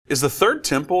Is the third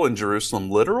temple in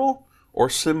Jerusalem literal or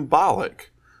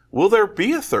symbolic? Will there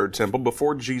be a third temple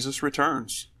before Jesus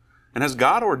returns? And has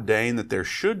God ordained that there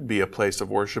should be a place of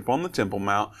worship on the Temple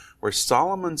Mount where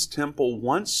Solomon's temple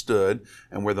once stood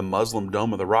and where the Muslim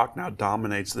Dome of the Rock now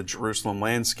dominates the Jerusalem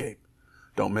landscape?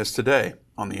 Don't miss today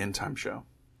on the End Time Show.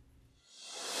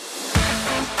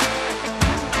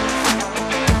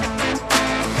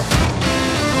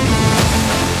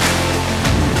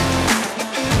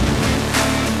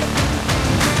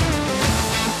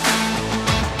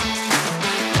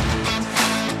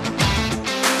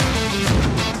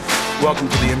 Welcome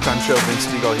to the End Time Show. Vince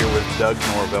Stegall here with Doug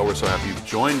Norvell. We're so happy you've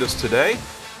joined us today.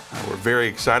 We're very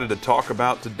excited to talk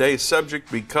about today's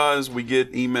subject because we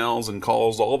get emails and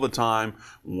calls all the time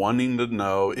wanting to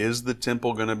know, is the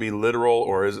temple going to be literal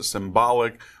or is it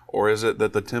symbolic, or is it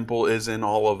that the temple is in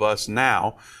all of us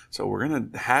now? So we're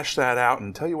going to hash that out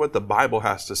and tell you what the Bible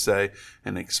has to say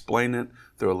and explain it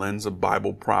through a lens of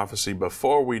Bible prophecy.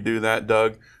 Before we do that,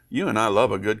 Doug, you and I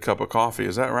love a good cup of coffee.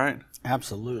 Is that right?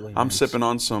 Absolutely. I'm sipping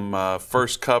on some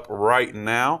First Cup right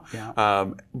now.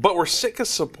 Yeah. But we're sick of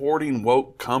supporting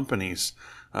woke companies.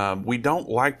 We don't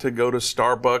like to go to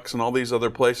Starbucks and all these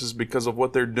other places because of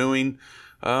what they're doing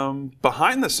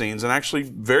behind the scenes and actually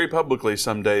very publicly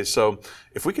some days. So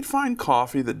if we could find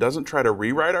coffee that doesn't try to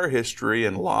rewrite our history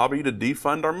and lobby to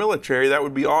defund our military, that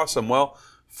would be awesome. Well,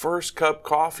 First Cup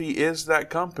Coffee is that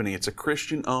company. It's a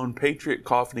Christian-owned Patriot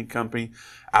Coffee Company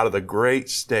out of the great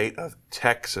state of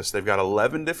Texas. They've got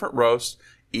 11 different roasts,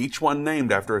 each one named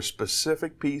after a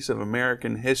specific piece of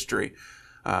American history.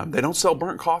 They don't sell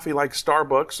burnt coffee like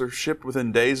Starbucks. They're shipped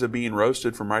within days of being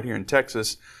roasted from right here in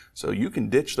Texas. So you can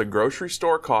ditch the grocery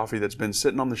store coffee that's been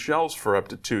sitting on the shelves for up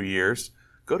to 2 years.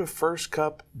 Go to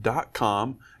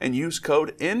firstcup.com and use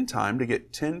code ENDTIME to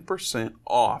get 10%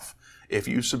 off. If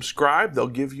you subscribe, they'll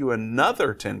give you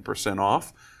another 10%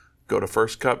 off. Go to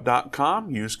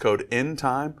firstcup.com, use code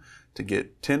ENDTIME to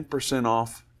get 10%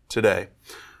 off today.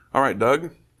 All right,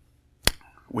 Doug,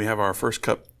 we have our First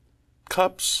Cup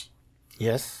cups.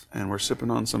 Yes. And we're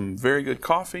sipping on some very good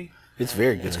coffee. It's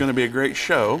very good. It's going to be a great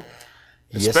show,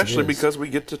 especially because we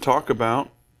get to talk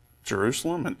about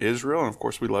Jerusalem and Israel. And, of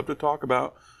course, we love to talk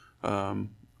about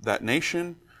that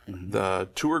nation. Mm-hmm. The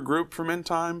tour group from End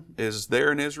Time is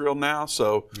there in Israel now.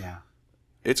 So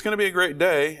it's going to be a great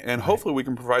day, and hopefully we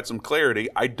can provide some clarity.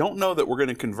 I don't know that we're going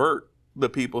to convert the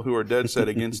people who are dead set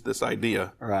against this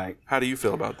idea. Right. How do you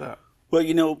feel about that? Well,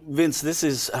 you know, Vince, this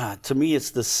is, to me, it's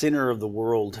the center of the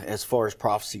world as far as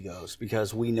prophecy goes,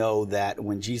 because we know that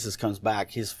when Jesus comes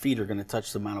back, his feet are going to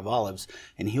touch the Mount of Olives,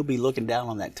 and he'll be looking down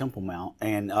on that Temple Mount.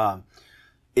 And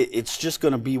it's just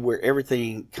going to be where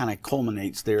everything kind of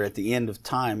culminates there at the end of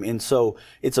time. And so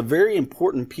it's a very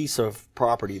important piece of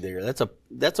property there.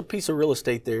 That's a piece of real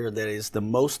estate there that is the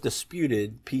most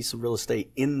disputed piece of real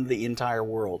estate in the entire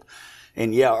world.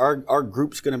 And our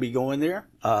group's going to be going there.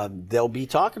 They'll be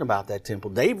talking about that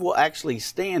temple. Dave will actually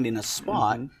stand in a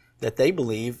spot that they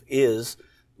believe is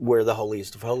where the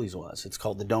holiest of holies was. It's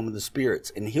called the Dome of the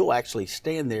Spirits. And he'll actually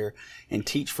stand there and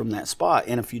teach from that spot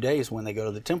in a few days when they go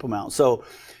to the Temple Mount. So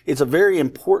it's a very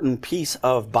important piece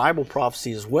of Bible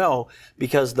prophecy as well,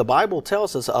 because the Bible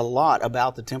tells us a lot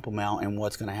about the Temple Mount and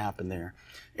what's going to happen there.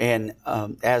 And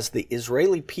as the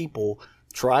Israeli people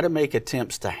try to make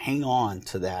attempts to hang on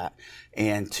to that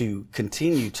and to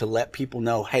continue to let people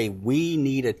know, hey, we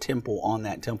need a temple on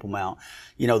that Temple Mount.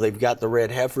 You know, they've got the red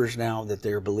heifers now that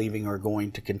they're believing are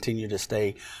going to continue to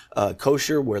stay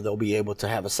kosher, where they'll be able to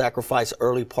have a sacrifice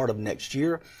early part of next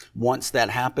year. Once that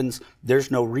happens,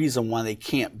 there's no reason why they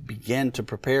can't begin to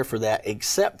prepare for that,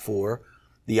 except for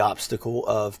the obstacle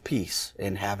of peace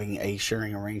and having a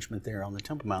sharing arrangement there on the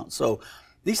Temple Mount. So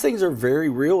these things are very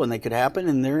real, and they could happen,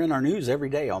 and they're in our news every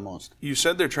day almost. You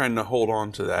said they're trying to hold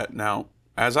on to that. Now,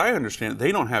 as I understand it,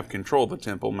 they don't have control of the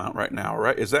Temple Mount right now,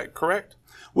 right? Is that correct?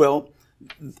 Well,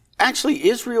 actually,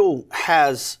 Israel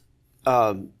has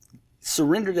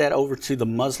surrendered that over to the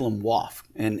Muslim Waqf,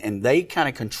 and they kind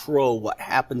of control what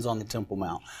happens on the Temple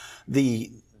Mount.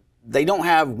 They don't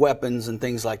have weapons and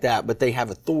things like that, but they have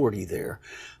authority there.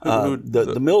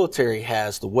 The military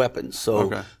has the weapons.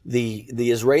 So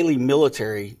the Israeli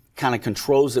military kind of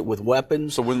controls it with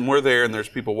weapons. So when we're there and there's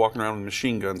people walking around with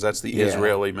machine guns, that's the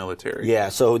Israeli military. Yeah,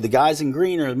 so the guys in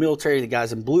green are the military, the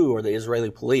guys in blue are the Israeli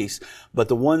police. But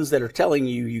the ones that are telling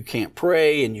you you can't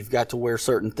pray and you've got to wear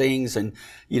certain things and,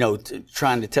 you know,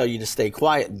 trying to tell you to stay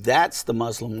quiet, that's the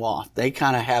Muslim Waqf. They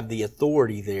kind of have the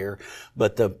authority there,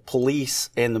 but the police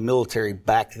and the military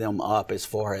back them up as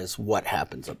far as what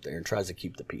happens up there and tries to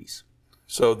keep the peace.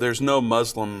 So there's no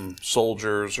Muslim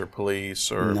soldiers or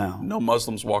police or no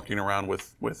Muslims walking around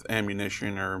with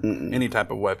ammunition or any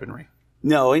type of weaponry.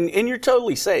 No, and you're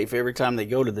totally safe. Every time they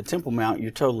go to the Temple Mount,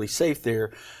 you're totally safe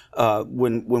there.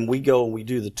 When we go and we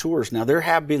do the tours. Now, there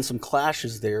have been some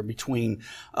clashes there between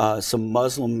some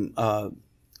Muslim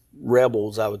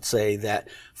rebels, I would say, that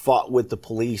fought with the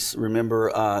police. Remember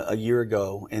a year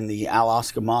ago in the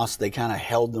Al-Aqsa Mosque, they kind of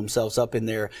held themselves up in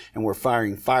there and were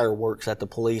firing fireworks at the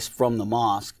police from the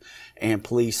mosque. And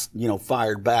police,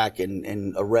 fired back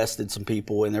and arrested some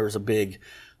people. And there was a big,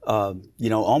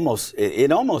 it almost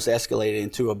escalated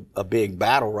into a big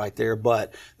battle right there.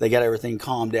 But they got everything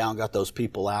calmed down, got those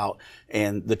people out,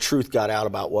 and the truth got out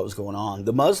about what was going on.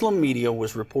 The Muslim media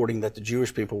was reporting that the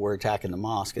Jewish people were attacking the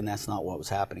mosque, and that's not what was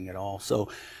happening at all. So,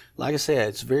 like I said,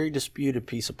 it's a very disputed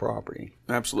piece of property.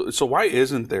 Absolutely. So why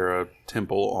isn't there a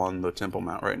temple on the Temple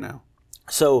Mount right now?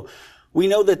 So we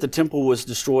know that the temple was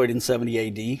destroyed in 70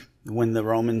 A.D. when the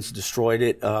Romans destroyed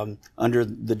it under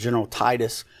the General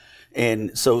Titus.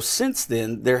 And so since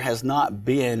then, there has not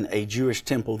been a Jewish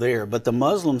temple there. But the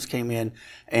Muslims came in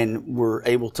and were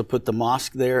able to put the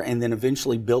mosque there and then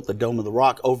eventually built the Dome of the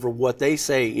Rock over what they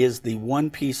say is the one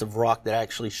piece of rock that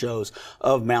actually shows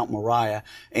of Mount Moriah.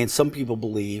 And some people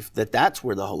believe that that's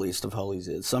where the holiest of holies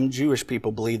is. Some Jewish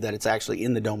people believe that it's actually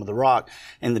in the Dome of the Rock,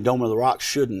 and the Dome of the Rock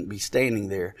shouldn't be standing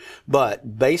there.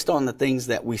 But based on the things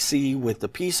that we see with the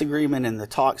peace agreement and the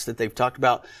talks that they've talked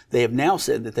about, they have now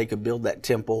said that they could build that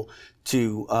temple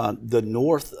to the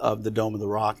north of the Dome of the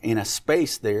Rock in a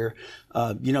space there,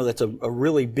 that's a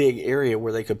really big area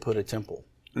where they could put a temple.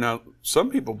 Now,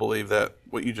 some people believe that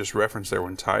what you just referenced there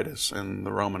when Titus and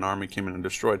the Roman army came in and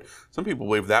destroyed, some people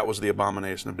believe that was the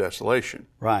abomination of desolation.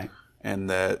 Right. And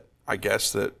that, I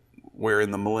guess that we're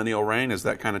in the millennial reign. Is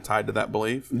that kind of tied to that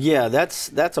belief? Yeah, that's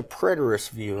a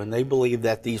preterist view, and they believe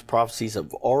that these prophecies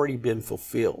have already been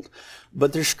fulfilled.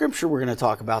 But there's scripture we're going to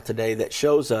talk about today that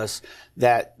shows us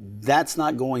that that's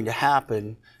not going to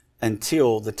happen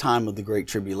until the time of the Great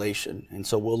Tribulation. And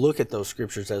so we'll look at those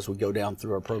scriptures as we go down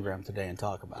through our program today and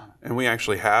talk about it. And we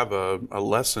actually have a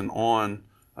lesson on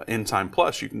End Time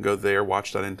Plus. You can go there,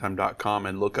 watch.endtime.com,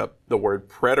 and look up the word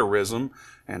preterism,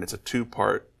 and it's a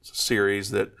 2-part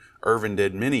series that Irvin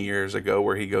did many years ago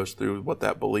where he goes through what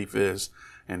that belief is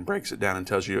and breaks it down and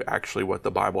tells you actually what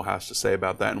the Bible has to say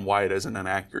about that and why it isn't an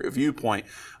accurate viewpoint.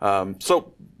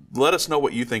 So let us know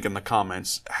what you think in the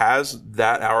comments. Has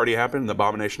that already happened, the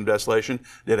abomination of desolation?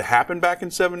 Did it happen back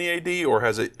in 70 AD, or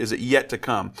is it yet to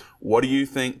come? What do you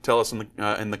think? Tell us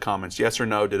in the comments. Yes or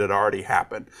no, did it already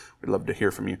happen? We'd love to hear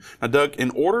from you. Now, Doug,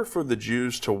 in order for the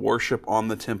Jews to worship on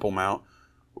the Temple Mount,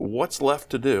 what's left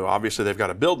to do? Obviously, they've got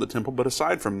to build the temple, but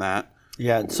aside from that...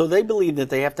 Yeah, so they believe that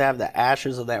they have to have the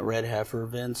ashes of that red heifer,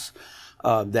 Vince,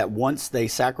 that once they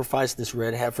sacrifice this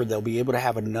red heifer, they'll be able to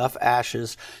have enough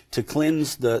ashes to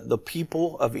cleanse the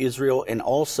people of Israel and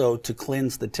also to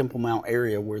cleanse the Temple Mount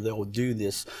area where they'll do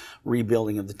this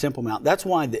rebuilding of the Temple Mount. That's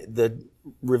why the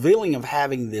revealing of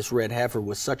having this red heifer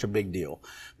was such a big deal,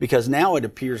 because now it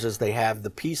appears as they have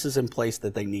the pieces in place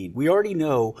that they need. We already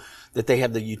know that they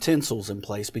have the utensils in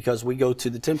place because we go to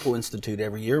the Temple Institute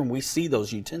every year and we see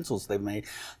those utensils they've made.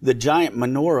 The giant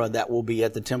menorah that will be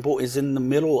at the temple is in the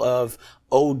middle of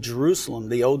Old Jerusalem,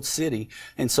 the old city.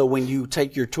 And so when you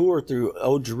take your tour through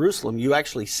Old Jerusalem, you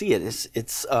actually see it.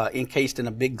 It's encased in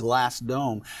a big glass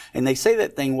dome. And they say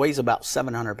that thing weighs about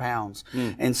 700 pounds.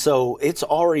 And so it's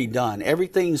already done.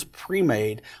 Everything's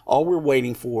pre-made. All we're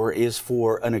waiting for is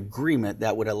for an agreement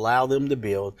that would allow them to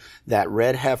build that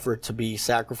red heifer to be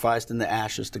sacrificed and the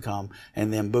ashes to come.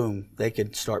 And then boom, they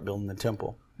could start building the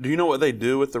temple. Do you know what they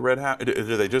do with the red heifer?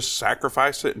 Do they just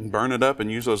sacrifice it and burn it up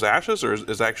and use those ashes, or is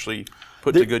it actually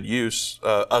put to good use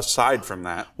aside from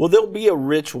that? Well, there'll be a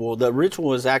ritual. The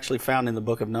ritual is actually found in the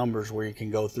book of Numbers, where you can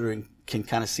go through and can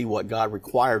kind of see what God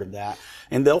required of that.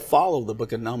 And they'll follow the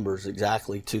book of Numbers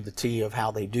exactly to the T of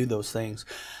how they do those things.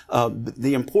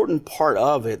 The important part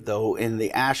of it, though, in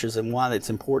the ashes, and why that's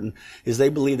important, is they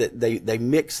believe that they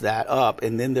mix that up,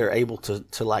 and then they're able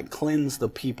to like cleanse the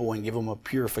people and give them a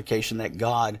purification that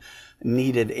God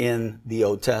needed in the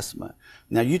Old Testament.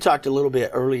 Now, you talked a little bit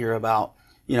earlier about,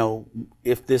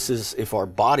 if our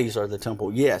bodies are the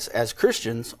temple. Yes, as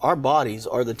Christians, our bodies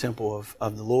are the temple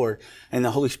of the Lord, and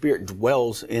the Holy Spirit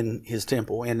dwells in His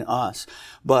temple, in us.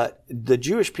 But the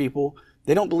Jewish people,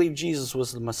 they don't believe Jesus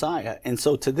was the Messiah. And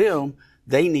so to them,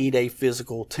 they need a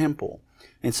physical temple.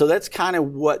 And so that's kind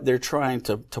of what they're trying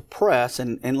to press.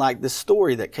 And like the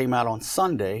story that came out on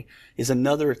Sunday is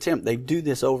another attempt. They do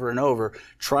this over and over,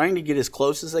 trying to get as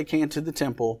close as they can to the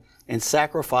temple and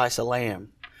sacrifice a lamb.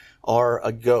 or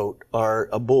a goat or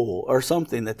a bull or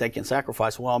something that they can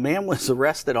sacrifice. Well, a man was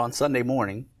arrested on Sunday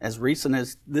morning, as recent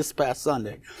as this past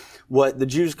Sunday, what the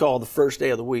Jews call the first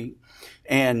day of the week.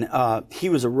 And he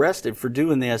was arrested for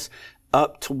doing this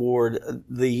up toward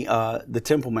the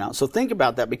Temple Mount. So think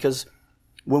about that, because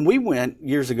when we went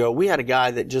years ago, we had a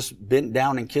guy that just bent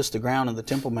down and kissed the ground of the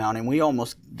Temple Mount, and we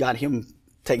almost got him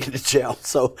taken to jail.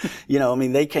 So,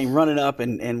 they came running up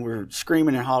and were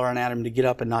screaming and hollering at him to get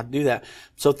up and not do that.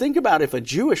 So think about if a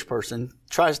Jewish person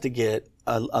tries to get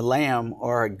a lamb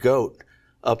or a goat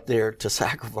up there to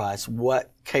sacrifice,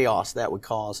 what chaos that would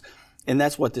cause. And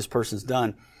that's what this person's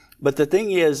done. But the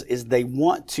thing is they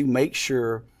want to make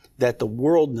sure that the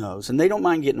world knows, and they don't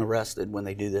mind getting arrested when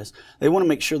they do this. They want to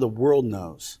make sure the world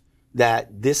knows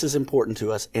that this is important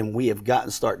to us, and we have got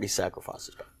to start these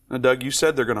sacrifices. Now, Doug, you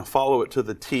said they're going to follow it to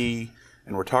the T,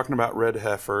 and we're talking about red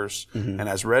heifers. Mm-hmm. And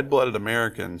as red-blooded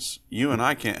Americans, you and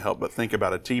I can't help but think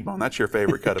about a T-bone. That's your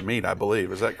favorite cut of meat, I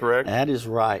believe. Is that correct? That is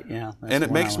right, yeah. And it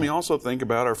makes me also think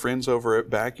about our friends over at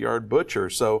Backyard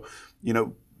Butcher. So,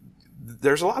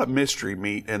 there's a lot of mystery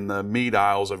meat in the meat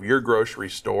aisles of your grocery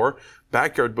store.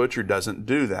 Backyard Butcher doesn't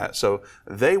do that. So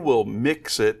they will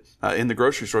mix it in the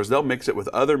grocery stores. They'll mix it with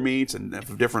other meats and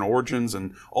of different origins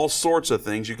and all sorts of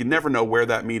things. You can never know where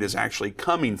that meat is actually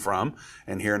coming from.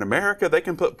 And here in America, they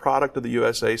can put product of the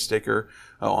USA sticker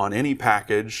on any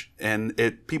package, and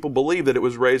people believe that it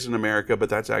was raised in America, but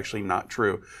that's actually not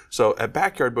true. So at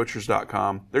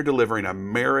backyardbutchers.com, they're delivering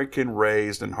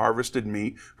American-raised and harvested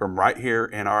meat from right here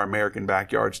in our American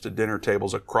backyards to dinner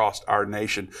tables across our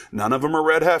nation. None of them are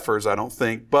red heifers, I don't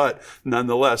think, but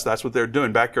nonetheless, that's what they're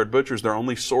doing. Backyard Butchers, they're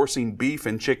only sourcing beef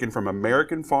and chicken from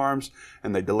American farms,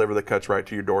 and they deliver the cuts right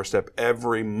to your doorstep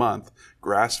every month.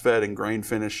 Grass-fed and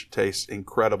grain-finished tastes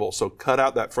incredible. So cut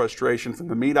out that frustration from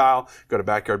the meat aisle. Go to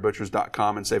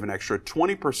backyardbutchers.com and save an extra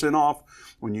 20% off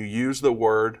when you use the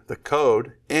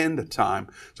code ENDTIME.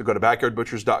 So go to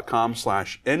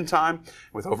backyardbutchers.com/endtime.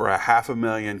 With over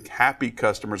 500,000 happy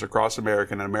customers across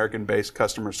America and an American-based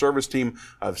customer service team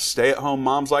of stay-at-home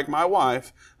moms like my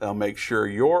wife, they'll make sure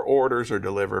your orders are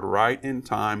delivered right in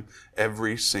time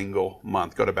every single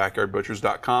month. Go to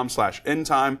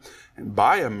backyardbutchers.com/endtime and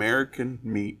buy American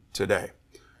meat today.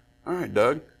 All right,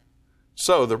 Doug.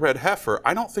 So the red heifer,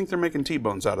 I don't think they're making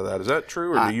T-bones out of that. Is that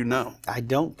true, or do you know? I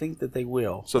don't think that they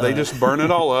will. So they just burn it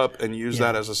all up and use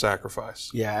that as a sacrifice.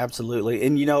 Yeah, absolutely.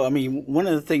 And, one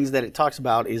of the things that it talks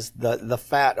about is the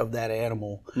fat of that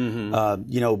animal,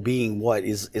 being what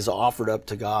is offered up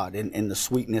to God, and the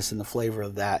sweetness and the flavor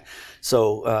of that.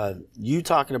 So you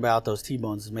talking about those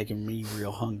T-bones is making me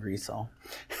real hungry, so...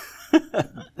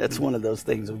 That's one of those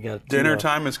things we got. Dinner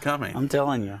time is coming. I'm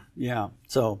telling you. Yeah.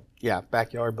 So,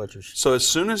 Backyard Butchers. So as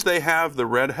soon as they have the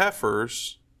red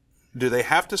heifers, do they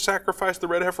have to sacrifice the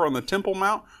red heifer on the Temple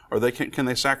Mount, or can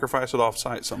they sacrifice it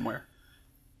off-site somewhere?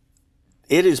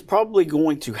 It is probably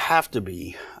going to have to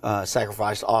be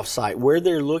sacrificed off-site. Where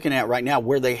they're looking at right now,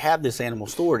 where they have this animal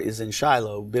stored, is in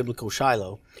Shiloh, biblical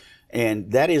Shiloh.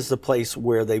 And that is the place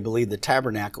where they believe the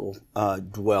tabernacle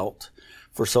dwelt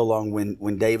for so long,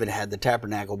 when David had the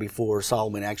tabernacle before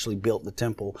Solomon actually built the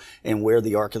temple, and where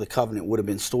the Ark of the Covenant would have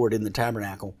been stored in the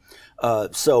tabernacle.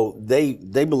 So they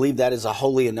believe that is a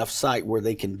holy enough site where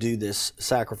they can do this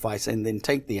sacrifice and then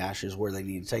take the ashes where they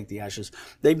need to take the ashes.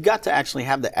 They've got to actually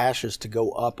have the ashes to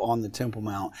go up on the Temple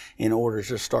Mount in order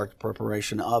to start the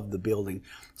preparation of the building.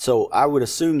 So I would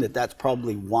assume that that's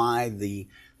probably why the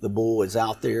bull is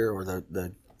out there, or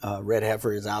the red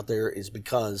heifer is out there, is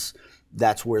because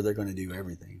that's where they're going to do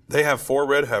everything. They have 4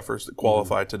 red heifers that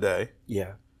qualify today.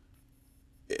 Yeah.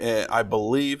 I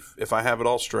believe, if I have it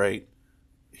all straight,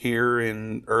 here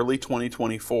in early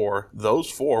 2024,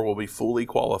 those 4 will be fully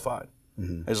qualified,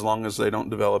 as long as they don't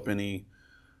develop any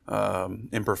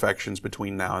imperfections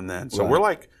between now and then. So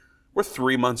we're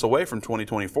 3 months away from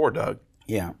 2024, Doug.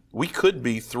 Yeah. We could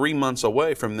be 3 months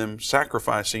away from them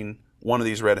sacrificing one of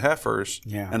these red heifers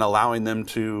and allowing them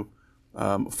to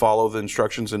follow the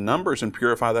instructions and numbers and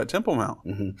purify that Temple Mount.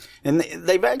 Mm-hmm. And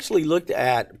they've actually looked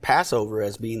at Passover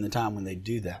as being the time when they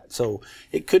do that. So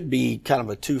it could be kind of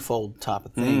a twofold type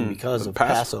of thing because of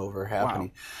Passover happening.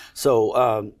 Wow.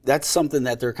 So that's something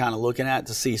that they're kind of looking at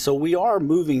to see. So we are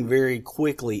moving very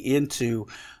quickly into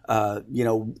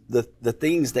the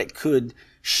things that could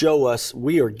show us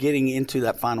we are getting into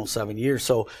that final 7 years.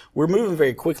 So we're moving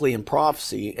very quickly in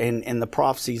prophecy, and the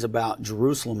prophecies about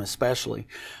Jerusalem especially.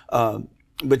 But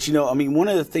one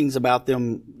of the things about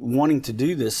them wanting to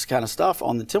do this kind of stuff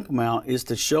on the Temple Mount is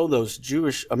to show those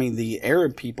the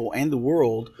Arab people and the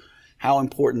world how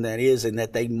important that is and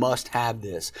that they must have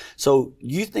this. So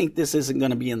you think this isn't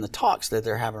going to be in the talks that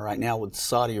they're having right now with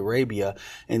Saudi Arabia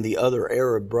and the other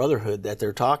Arab Brotherhood that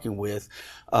they're talking with?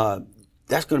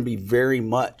 That's going to be very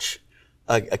much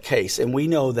a case. And we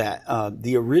know that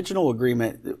the original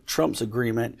agreement, Trump's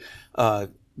agreement,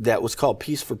 that was called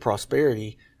Peace for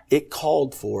Prosperity, it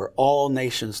called for all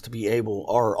nations to be able,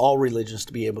 or all religions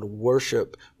to be able to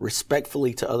worship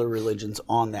respectfully to other religions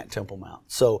on that Temple Mount.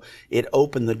 So it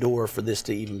opened the door for this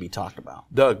to even be talked about.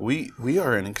 Doug, we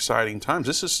are in exciting times.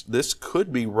 This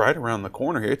could be right around the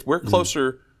corner here. We're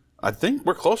closer. I think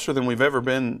we're closer than we've ever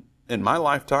been in my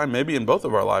lifetime, maybe in both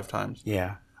of our lifetimes.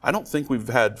 Yeah. I don't think we've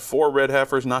had 4 red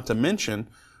heifers, not to mention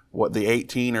what the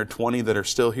 18 or 20 that are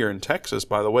still here in Texas.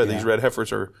 By the way, these red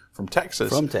heifers are from Texas.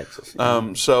 From Texas.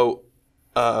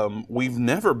 We've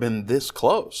never been this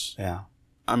close. Yeah.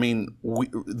 I mean,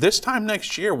 this time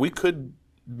next year, we could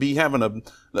be having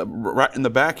right in the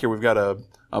back here, we've got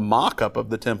a mock-up of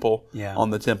the temple on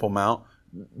the Temple Mount.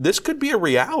 This could be a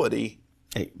reality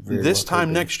this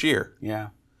time next year. Yeah.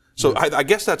 So I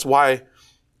guess that's why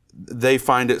they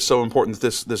find it so important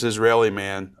that this Israeli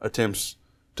man attempts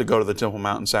to go to the Temple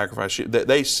Mount and sacrifice.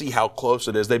 They see how close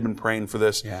it is. They've been praying for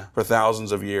this for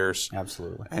thousands of years.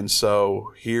 Absolutely. And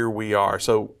so here we are.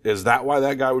 So is that why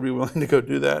that guy would be willing to go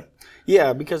do that?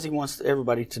 Yeah, because he wants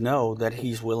everybody to know that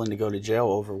he's willing to go to jail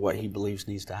over what he believes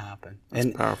needs to happen.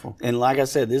 That's powerful. And like I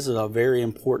said, this is a very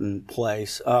important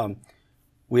place.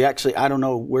 We actually, I don't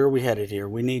know where we headed here.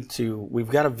 We've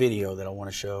got a video that I want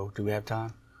to show. Do we have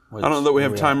time? I don't know that we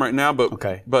have time right now,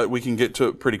 but we can get to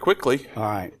it pretty quickly. All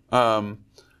right.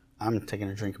 I'm taking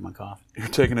a drink of my coffee. You're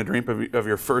taking a drink of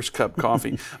your first cup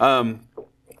coffee.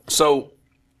 So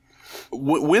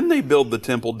when they build the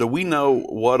temple, do we know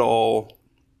what all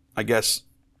it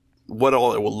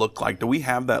will look like? Do we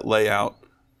have that layout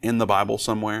in the Bible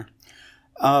somewhere?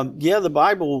 Yeah, the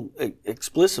Bible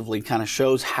explicitly kind of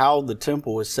shows how the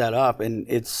temple is set up, and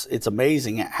it's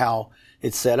amazing at how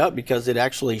it's set up because it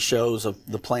actually shows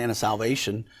the plan of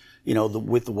salvation,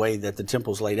 with the way that the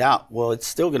temple's laid out. Well, it's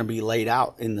still going to be laid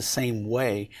out in the same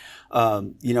way,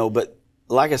 but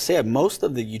like I said, most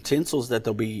of the utensils that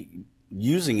they'll be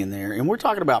using in there, and we're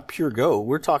talking about pure gold.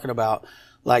 We're talking about,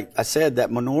 like I said,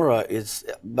 that menorah is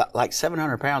about like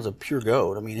 700 pounds of pure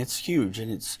gold. I mean, it's huge,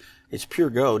 and it's pure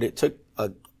gold. It took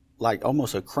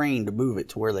almost a crane to move it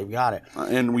to where they've got it. You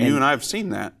and I have seen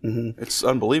that. Mm-hmm. It's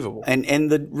unbelievable. And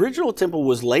the original temple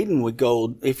was laden with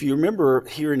gold. If you remember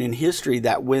hearing in history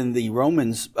that when the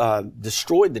Romans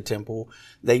destroyed the temple,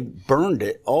 they burned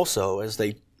it also as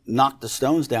they knocked the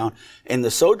stones down. And the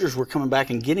soldiers were coming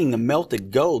back and getting the melted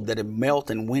gold that had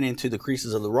melted and went into the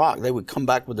creases of the rock. They would come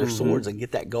back with their swords and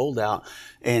get that gold out.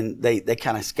 And they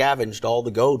kind of scavenged all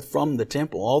the gold from the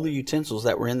temple, all the utensils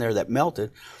that were in there that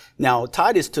melted. Now,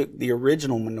 Titus took the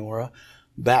original menorah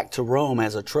back to Rome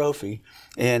as a trophy.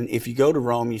 And if you go to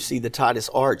Rome, you see the Titus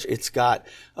Arch. It's got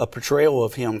a portrayal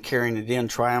of him carrying it in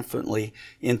triumphantly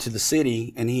into the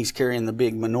city, and he's carrying the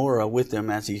big menorah with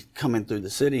him as he's coming through the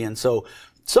city. And so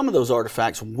some of those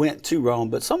artifacts went to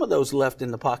Rome, but some of those left in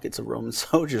the pockets of Roman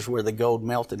soldiers where the gold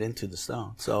melted into the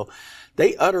stone. So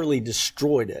they utterly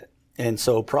destroyed it. And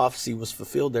so prophecy was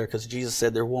fulfilled there because Jesus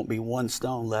said there won't be one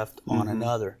stone left on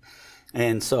another.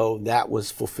 And so that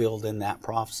was fulfilled in that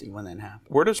prophecy when that happened.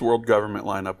 Where does world government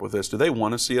line up with this? Do they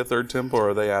want to see a third temple,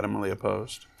 or are they adamantly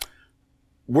opposed?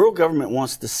 World government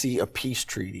wants to see a peace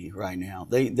treaty right now.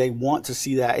 They want to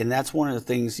see that, and that's one of the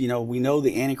things, we know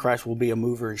the Antichrist will be a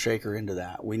mover and shaker into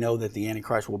that. We know that the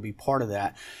Antichrist will be part of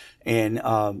that. And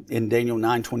in Daniel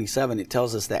 9:27, it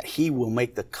tells us that he will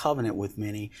make the covenant with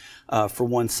many for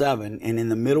 1/7. And in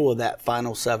the middle of that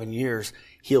final 7 years,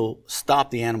 he'll stop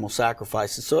the animal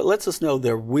sacrifices. So it lets us know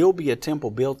there will be a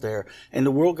temple built there, and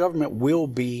the world government will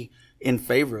be in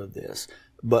favor of this.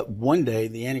 But one day,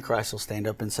 the Antichrist will stand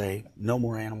up and say, no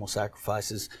more animal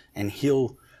sacrifices, and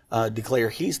he'll declare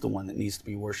he's the one that needs to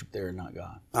be worshipped there and not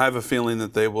God. I have a feeling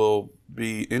that they will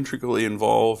be intricately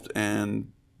involved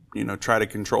and try to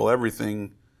control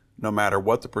everything no matter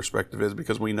what the perspective is,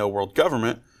 because we know world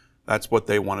government, that's what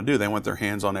they want to do. They want their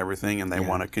hands on everything, and they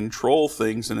want to control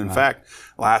things. And in fact,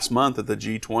 last month at the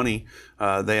G20,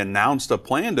 they announced a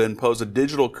plan to impose a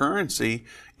digital currency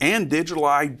and digital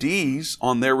IDs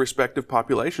on their respective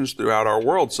populations throughout our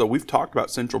world. So we've talked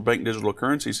about central bank digital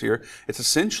currencies here. It's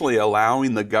essentially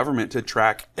allowing the government to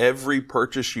track every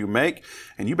purchase you make.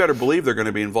 And you better believe they're going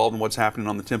to be involved in what's happening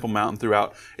on the Temple Mount and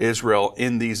throughout Israel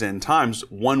in these end times,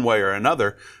 one way or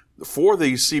another. for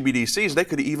these CBDCs, they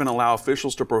could even allow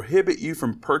officials to prohibit you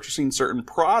from purchasing certain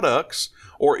products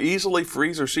or easily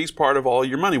freeze or seize part of all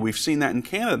your money. We've seen that in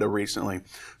Canada recently.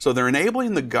 So they're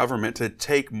enabling the government to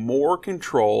take more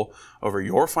control over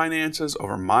your finances,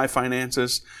 over my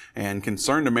finances, and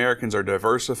concerned Americans are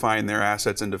diversifying their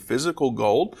assets into physical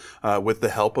gold with the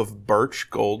help of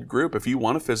Birch Gold Group. If you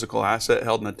want a physical asset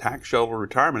held in a tax-sheltered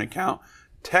retirement account,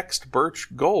 text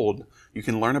Birch Gold. You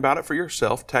can learn about it for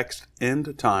yourself. Text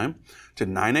End Time to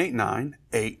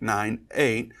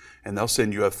 989-898, and they'll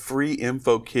send you a free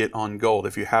info kit on gold.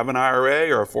 If you have an IRA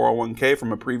or a 401k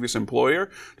from a previous employer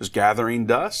just gathering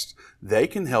dust, they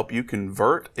can help you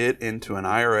convert it into an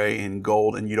IRA in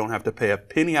gold, and you don't have to pay a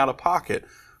penny out of pocket.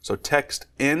 So text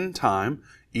End Time,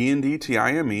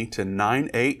 ENDTIME, to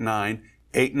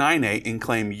 989-898 and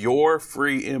claim your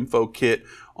free info kit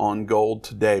on gold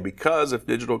today, because if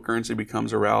digital currency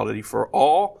becomes a reality for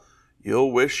all,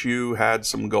 you'll wish you had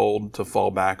some gold to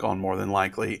fall back on more than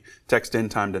likely. Text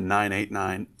End Time to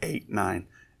 989-898.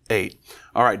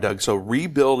 All right, Doug, so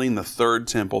rebuilding the third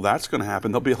temple, that's going to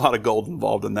happen. There'll be a lot of gold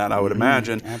involved in that, I would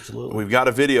imagine. Absolutely. We've got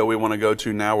a video we want to go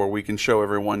to now where we can show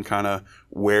everyone kind of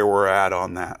where we're at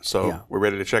on that. So we're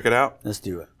ready to check it out? Let's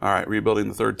do it. All right, rebuilding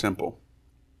the third temple.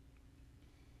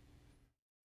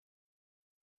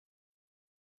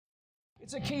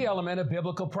 It's a key element of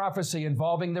biblical prophecy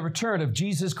involving the return of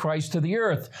Jesus Christ to the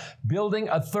earth, building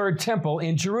a third temple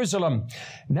in Jerusalem.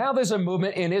 Now there's a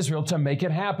movement in Israel to make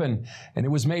it happen, and it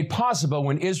was made possible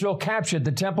when Israel captured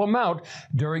the Temple Mount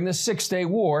during the Six-Day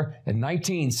War in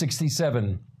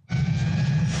 1967.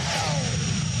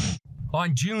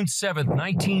 On June 7,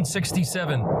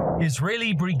 1967,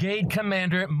 Israeli Brigade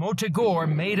Commander Moti Gur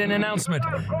made an announcement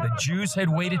the Jews had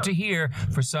waited to hear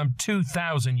for some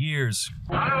 2,000 years.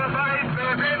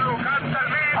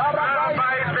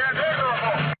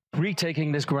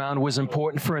 Retaking this ground was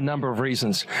important for a number of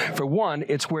reasons. For one,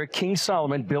 it's where King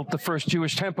Solomon built the first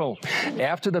Jewish temple.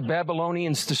 After the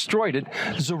Babylonians destroyed it,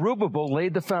 Zerubbabel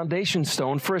laid the foundation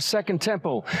stone for a second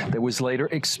temple that was later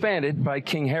expanded by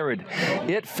King Herod.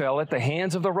 It fell at the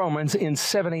hands of the Romans in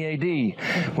 70 A.D.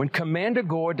 When Commander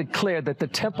Gur declared that the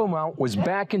Temple Mount was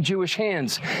back in Jewish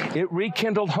hands, it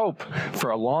rekindled hope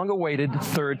for a long-awaited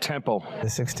third temple. The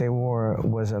Six-Day War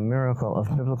was a miracle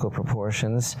of biblical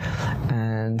proportions,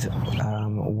 and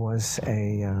was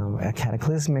a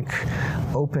cataclysmic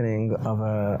opening of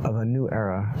a new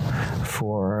era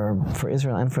for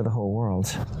Israel and for the whole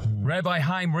world. Rabbi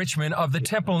Chaim Richman of the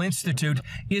Temple Institute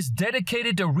is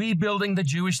dedicated to rebuilding the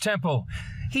Jewish temple.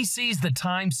 He sees the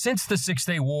time since the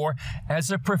Six-Day War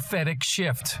as a prophetic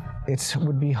shift. It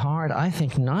would be hard, I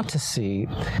think, not to see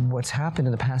what's happened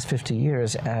in the past 50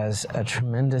 years as a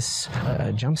tremendous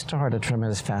jumpstart, a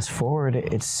tremendous fast forward.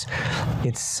 It's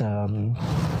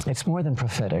more than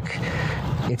prophetic.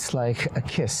 It's like a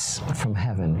kiss from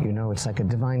heaven. You know, it's like a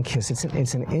divine kiss.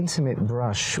 It's an intimate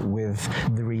brush with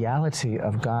the reality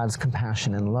of God's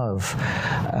compassion and love,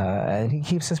 and He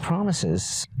keeps His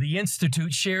promises. The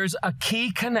Institute shares a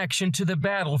key connection to the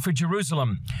battle for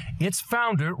Jerusalem. Its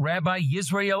founder, Rabbi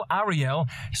Yisrael Ariel,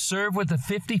 served with the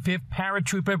 55th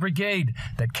Paratrooper Brigade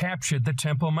that captured the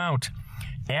Temple Mount.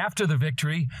 After the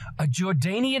victory, a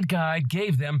Jordanian guide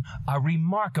gave them a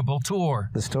remarkable tour.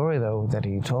 The story, though, that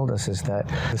he told us is that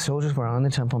the soldiers were on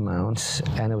the Temple Mount,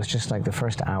 and it was just like the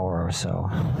first hour or so.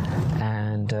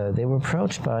 And they were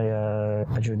approached by a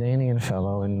Jordanian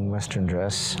fellow in Western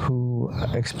dress who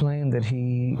explained that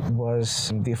he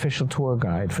was the official tour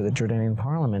guide for the Jordanian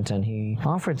parliament, and he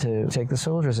offered to take the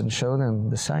soldiers and show them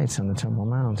the sights on the Temple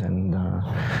Mount. And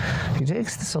he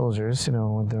takes the soldiers, you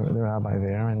know, the rabbi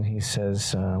there, and he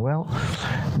says, well,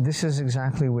 this is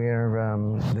exactly where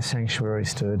the sanctuary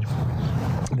stood.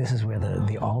 This is where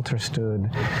the altar stood,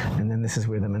 and then this is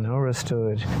where the menorah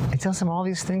stood. It tells him all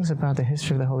these things about the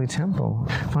history of the Holy Temple.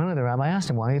 Finally, the rabbi asked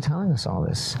him, why are you telling us all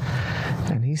this?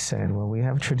 And he said, well, we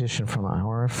have a tradition from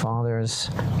our fathers,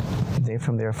 they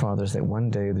from their fathers, that one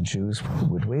day the Jews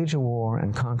would wage a war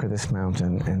and conquer this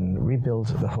mountain and rebuild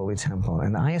the Holy Temple.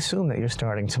 And I assume that you're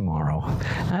starting tomorrow.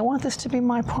 And I want this to be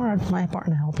my part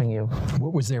in helping you.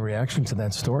 What was their reaction to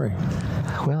that story?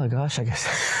 Well, gosh, I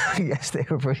guess they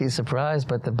were pretty surprised,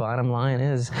 but the bottom line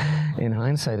is, in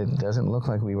hindsight, it doesn't look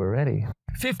like we were ready.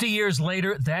 50 years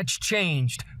later, that's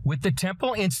changed, with the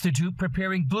Temple Institute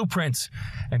preparing blueprints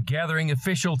and gathering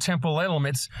official temple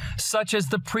elements, such as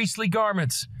the priestly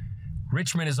garments.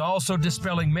 Richman is also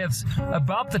dispelling myths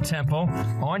about the temple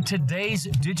on today's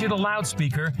digital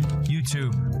loudspeaker,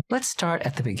 YouTube. Let's start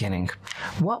at the beginning.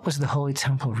 What was the Holy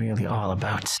Temple really all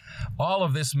about? All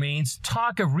of this means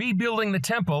talk of rebuilding the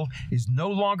temple is no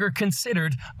longer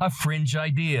considered a fringe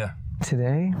idea.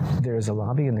 Today, there is a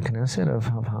lobby in the Knesset of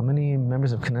how many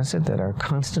members of Knesset that are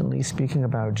constantly speaking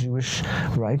about Jewish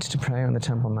rights to pray on the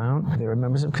Temple Mount. There are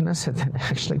members of Knesset that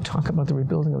actually talk about the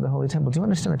rebuilding of the Holy Temple. Do you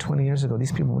understand that 20 years ago,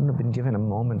 these people wouldn't have been given a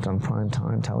moment on prime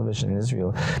time television in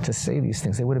Israel to say these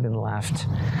things? They would have been laughed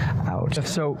out.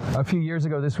 So a few years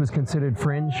ago, this was considered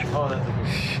fringe.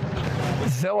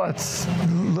 Zealots,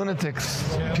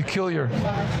 lunatics, peculiar.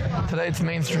 Today it's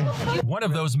mainstream. One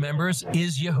of those members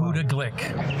is Yehuda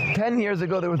Glick. 10 years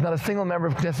ago, there was not a single member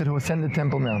of Knesset who ascended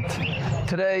Temple Mount.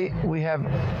 Today, we have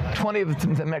 20 of the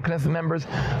Knesset members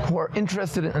who are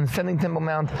interested in ascending Temple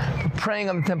Mount, praying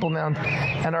on the Temple Mount,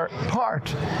 and are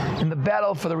part in the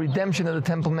battle for the redemption of the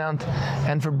Temple Mount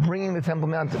and for bringing the Temple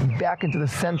Mount back into the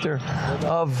center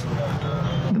of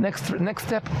the next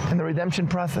step in the redemption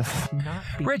process.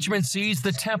 Richmond sees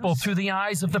the temple through the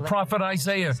eyes of the prophet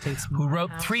Isaiah, who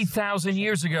wrote 3,000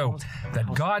 years ago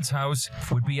that God's house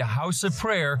would be a house of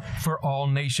prayer for all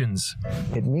nations.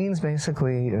 It means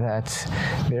basically that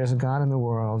there's a God in the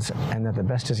world and that the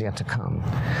best is yet to come,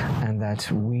 and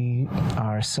that we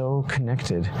are so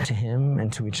connected to Him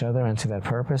and to each other and to that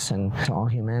purpose and to all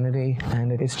humanity.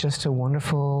 And it's just a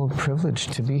wonderful privilege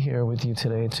to be here with you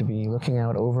today, to be looking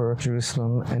out over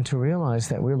Jerusalem and to realize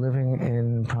that we're living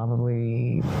in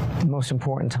probably the most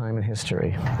important time in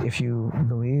history. If you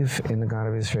believe in the God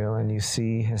of Israel and you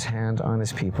see His hand on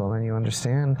His people and you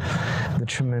understand the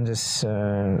tremendous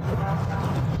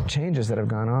changes that have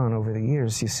gone on over the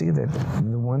years, you see that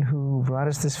the one who brought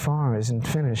us this far isn't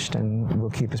finished and will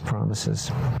keep His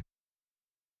promises.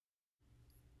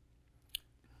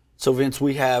 So, Vince,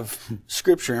 we have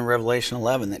scripture in Revelation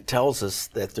 11 that tells us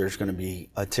that there's going to be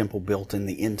a temple built in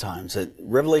the end times.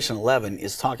 Revelation 11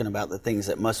 is talking about the things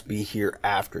that must be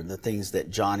hereafter, the things that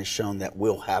John has shown that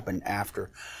will happen after.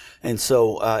 And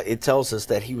so it tells us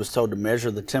that he was told to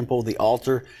measure the temple, the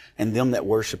altar, and them that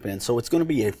worship in. So it's going to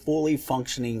be a fully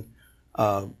functioning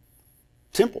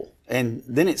temple. And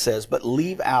then it says, but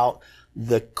leave out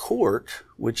the court,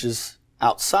 which is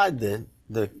outside the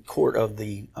court of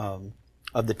the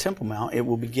Temple Mount. It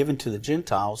will be given to the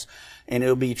Gentiles, and it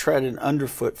will be treaded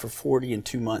underfoot for 40 and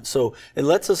 2 months. So it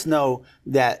lets us know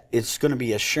that it's going to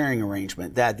be a sharing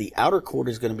arrangement, that the outer court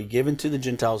is going to be given to the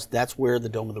Gentiles. That's where the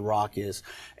Dome of the Rock is.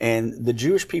 And the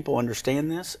Jewish people understand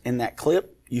this. In that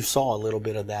clip, you saw a little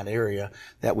bit of that area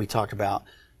that we talked about.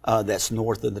 That's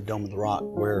north of the Dome of the Rock,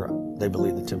 where they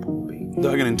believe the temple will be.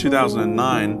 Doug, and in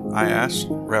 2009, I asked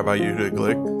Rabbi Yehuda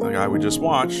Glick, the guy we just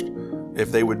watched, if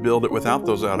they would build it without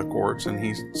those outer courts, and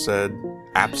he said,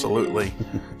 absolutely.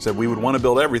 He said, we would want to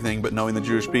build everything, but knowing the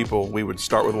Jewish people, we would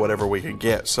start with whatever we could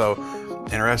get. So,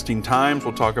 interesting times.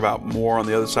 We'll talk about more on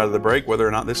the other side of the break, whether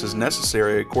or not this is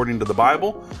necessary according to the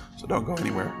Bible. So don't go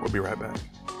anywhere. We'll be right back.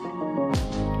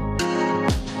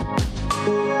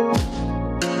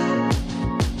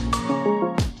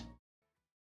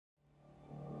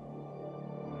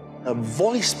 A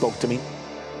voice spoke to me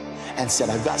and said,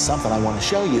 I've got something I want to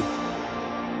show you.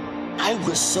 I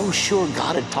was so sure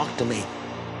God had talked to me.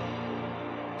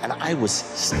 And I was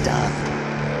stunned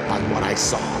by what I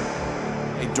saw.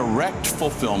 A direct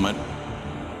fulfillment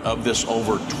of this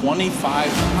over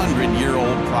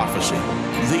 2,500-year-old prophecy.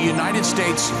 The United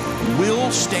States will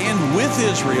stand with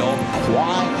Israel.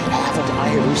 Why haven't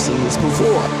I ever seen this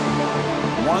before?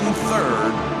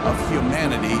 1/3 of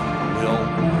humanity will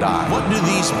die. What do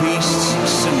these beasts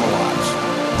symbolize?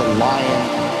 The lion,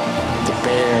 the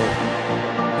bear,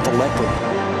 the leopard.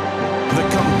 The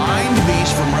combined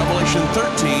beast from Revelation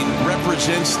 13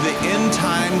 represents the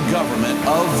end-time government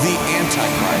of the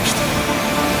Antichrist.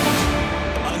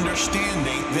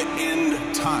 Understanding the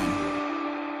end time.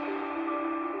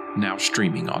 Now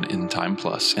streaming on Endtime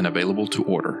Plus and available to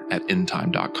order at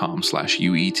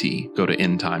endtime.com/UET. Go to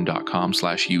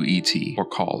endtime.com/UET or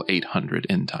call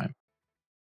 800-ENDTIME.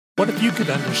 What if you could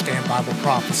understand Bible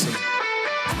prophecy?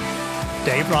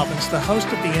 Dave Robbins, the host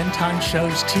of the End Time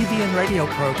Show's TV and radio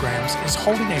programs, is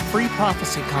holding a free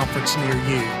prophecy conference near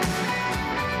you.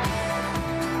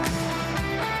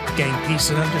 Gain peace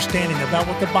and understanding about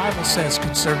what the Bible says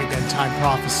concerning end-time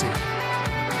prophecy.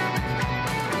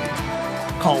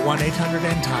 Call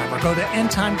 1-800-END-TIME or go to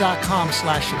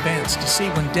endtime.com/events to see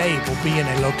when Dave will be in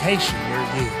a location near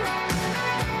you.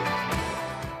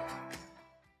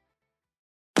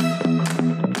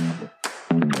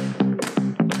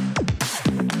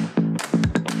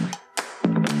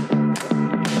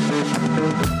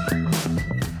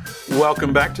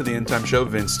 Welcome back to the End Time Show.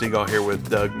 Vince Stegall here with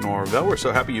Doug Norvell. We're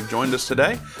so happy you've joined us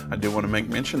today. I do want to make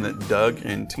mention that Doug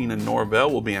and Tina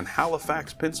Norvell will be in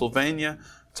Halifax, Pennsylvania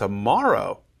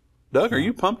tomorrow Doug, are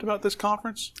you pumped about this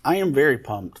conference? I am very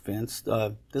pumped, Vince.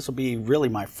 This will be really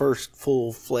my first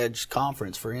full-fledged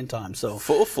conference for End Time. So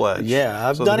full-fledged. Yeah,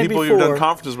 I've so done the it people before. who've done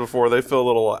conferences before, they feel a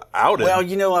little outed. Well,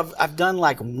 you know, I've done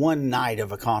like one night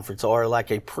of a conference or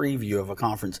like a preview of a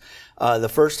conference. The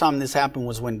first time this happened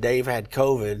was when Dave had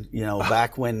COVID. You know,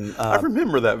 back when I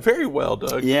remember that very well,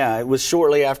 Doug. Yeah, it was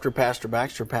shortly after Pastor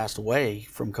Baxter passed away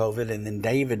from COVID, and then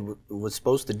David was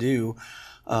supposed to do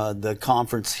the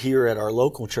conference here at our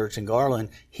local church in Garland.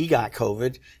 He got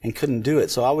COVID and couldn't do it.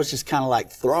 So I was just kind of like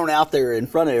thrown out there in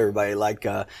front of everybody like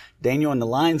Daniel in the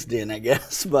lion's den, I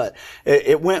guess. But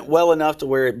it went well enough to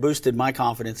where it boosted my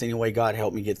confidence anyway. God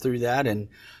helped me get through that. And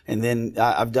then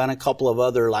I've done a couple of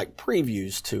other like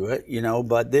previews to it, you know,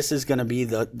 but this is going to be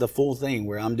the full thing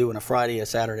where I'm doing a Friday, a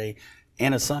Saturday,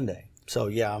 and a Sunday. So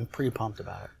yeah, I'm pretty pumped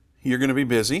about it. You're going to be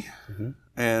busy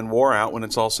and wore out when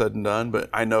it's all said and done, but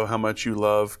I know how much you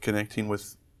love connecting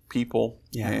with people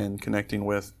and connecting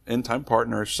with End Time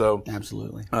partners. So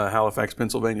absolutely, Halifax,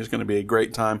 Pennsylvania is going to be a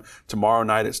great time. Tomorrow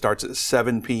night it starts at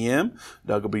 7 p.m.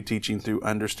 Doug will be teaching through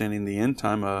Understanding the End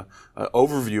Time, a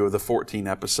overview of the 14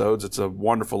 episodes. It's a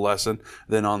wonderful lesson.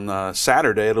 Then on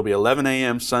Saturday it'll be 11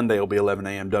 a.m. Sunday will be 11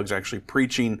 a.m. Doug's actually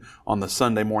preaching on the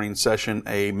Sunday morning session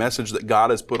a message that God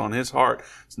has put on his heart.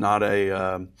 It's not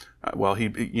a well,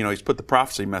 he's put the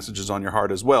prophecy messages on your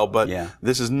heart as well, but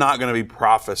this is not going to be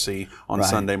prophecy on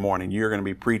Sunday morning. You're going to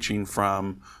be preaching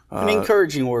from an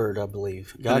encouraging word, I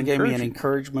believe. God gave me an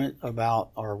encouragement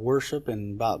about our worship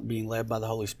and about being led by the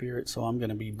Holy Spirit, so I'm going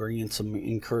to be bringing some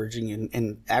encouraging.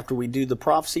 And after we do the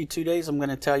prophecy 2 days, I'm going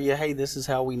to tell you, hey, this is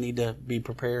how we need to be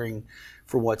preparing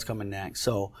for what's coming next.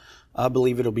 So I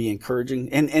believe it'll be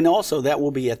encouraging. And also that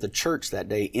will be at the church that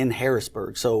day in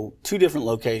Harrisburg. So 2 different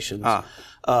locations.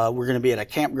 We're going to be at a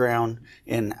campground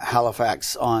in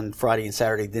Halifax on Friday and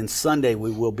Saturday. Then Sunday we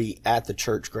will be at the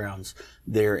church grounds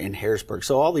there in Harrisburg.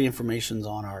 So all the information's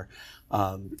on our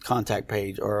contact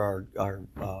page or our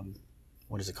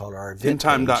what is it called? Our event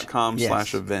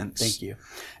endtime.com/events. Thank you.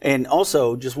 And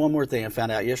also, just one more thing I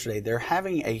found out yesterday. They're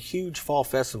having a huge fall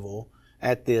festival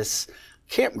at this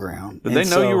campground. Did they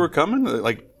know you were coming?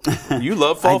 Like, you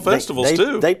love fall festivals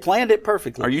too. They planned it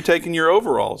perfectly. Are you taking your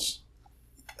overalls?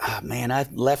 Man, I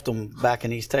left them back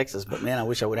in East Texas, but man, I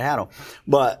wish I would have had them.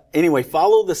 But anyway,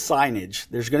 follow the signage.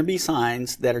 There's going to be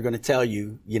signs that are going to tell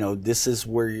you, you know, this is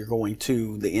where you're going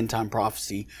to the End Time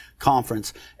Prophecy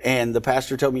Conference. And the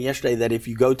pastor told me yesterday that if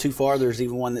you go too far, there's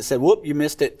even one that said, whoop, you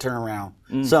missed it, turn around.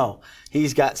 So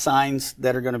he's got signs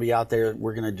that are going to be out there.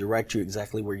 We're going to direct you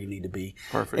exactly where you need to be.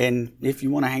 Perfect. And if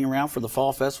you want to hang around for the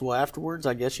fall festival afterwards,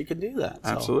 I guess you can do that.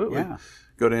 Absolutely. So, yeah.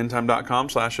 Go to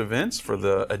endtime.com/events for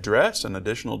the address and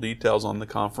additional details on the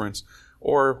conference,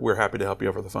 or we're happy to help you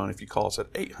over the phone if you call us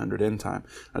at 800-END-TIME.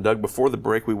 Now, Doug, before the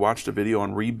break, we watched a video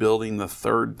on rebuilding the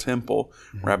third temple.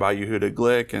 Rabbi Yehuda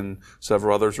Glick and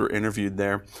several others were interviewed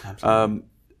there.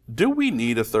 Do we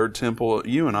need a third temple?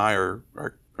 You and I are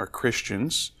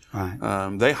Christians. Right.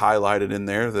 They highlighted in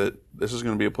there that this is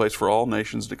going to be a place for all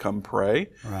nations to come pray.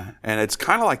 Right. And it's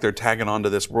kind of like they're tagging on to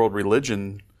this world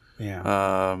religion.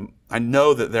 Yeah. I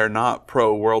know that they're not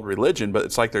pro-world religion, but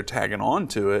it's like they're tagging on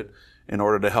to it in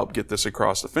order to help get this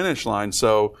across the finish line.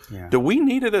 So do we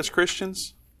need it as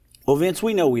Christians? Well, Vince,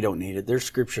 we know we don't need it. There's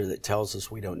scripture that tells us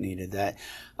we don't need it. That,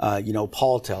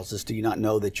 Paul tells us, do you not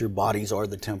know that your bodies are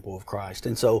the temple of Christ?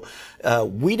 And so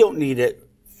we don't need it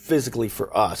physically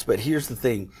for us. But here's the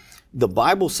thing. The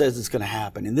Bible says it's going to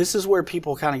happen. And this is where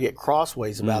people kind of get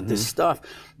crossways about this stuff.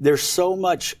 There's so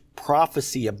much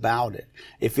prophecy about it.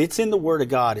 If it's in the Word of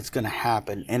God, it's going to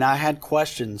happen. And I had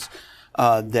questions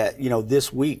that,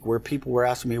 this week where people were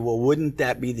asking me, well, wouldn't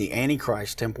that be the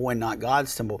Antichrist temple and not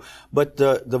God's temple? But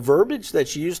the verbiage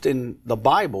that's used in the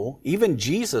Bible, even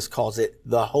Jesus calls it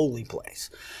the holy place.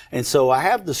 And so I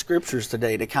have the scriptures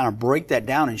today to kind of break that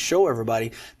down and show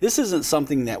everybody this isn't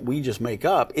something that we just make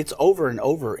up. It's over and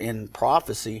over in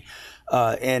prophecy.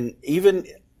 And even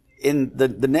in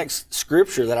the next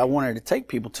scripture that I wanted to take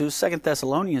people to is 2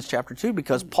 Thessalonians chapter 2,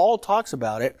 because Paul talks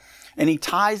about it and he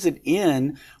ties it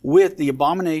in with the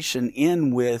abomination,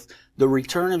 in with the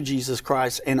return of Jesus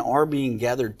Christ and our being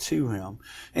gathered to him.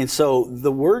 And so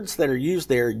the words that are used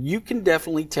there, you can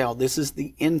definitely tell this is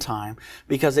the end time,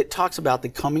 because it talks about the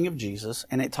coming of Jesus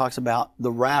and it talks about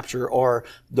the rapture or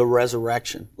the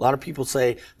resurrection. A lot of people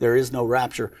say there is no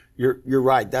rapture. You're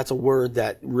right. That's a word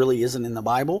that really isn't in the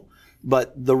Bible.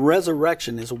 But the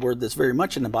resurrection is a word that's very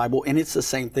much in the Bible, and it's the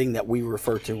same thing that we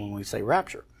refer to when we say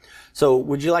rapture. So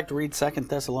would you like to read 2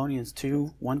 Thessalonians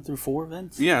 2, 1 through 4,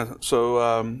 Vince? Yeah,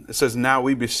 so it says, "Now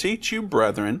we beseech you,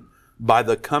 brethren, by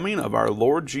the coming of our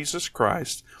Lord Jesus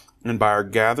Christ, and by our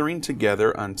gathering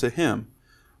together unto him,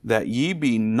 that ye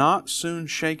be not soon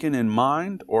shaken in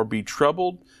mind, or be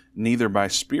troubled, neither by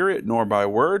spirit, nor by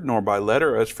word, nor by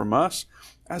letter as from us,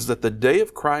 as that the day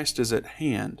of Christ is at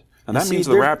hand. And that means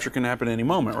the rapture can happen at any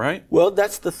moment, right? Well,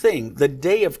 that's the thing. The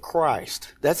day of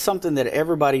Christ, that's something that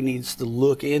everybody needs to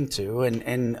look into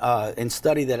and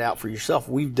study that out for yourself.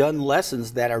 We've done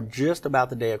lessons that are just about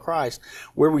the day of Christ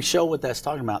where we show what that's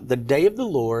talking about. The day of the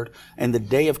Lord and the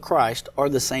day of Christ are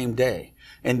the same day.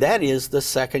 And that is the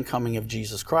second coming of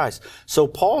Jesus Christ. So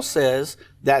Paul says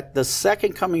that the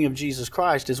second coming of Jesus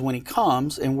Christ is when he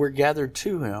comes and we're gathered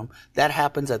to him. That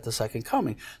happens at the second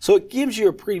coming. So it gives you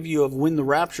a preview of when the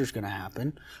rapture is going to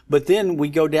happen. But then we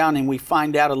go down and we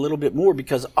find out a little bit more,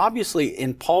 because obviously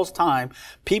in Paul's time,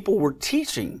 people were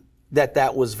teaching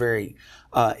that was very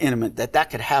intimate, that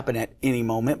could happen at any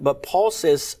moment. But Paul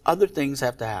says other things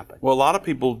have to happen. Well, a lot of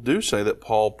people do say that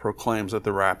Paul proclaims that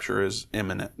the rapture is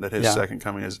imminent, that his second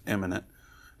coming is imminent.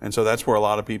 And so that's where a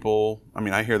lot of people, I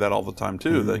mean, I hear that all the time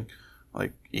too. Mm-hmm.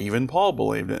 Like even Paul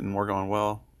believed it, and we're going,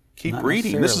 well, keep Not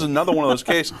reading. This is another one of those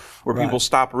cases where people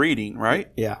stop reading, right?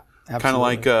 Yeah, kind of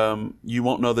like you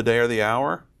won't know the day or the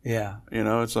hour. Yeah. You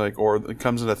know, it's like, or it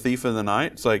comes in a thief in the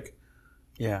night. It's like,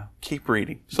 yeah. Keep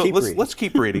reading. So let's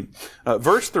keep reading.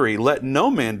 Verse 3, let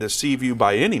no man deceive you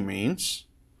by any means.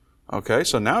 Okay,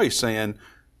 so now he's saying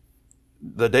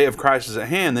the day of Christ is at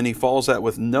hand. Then he follows that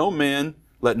with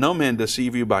let no man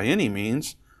deceive you by any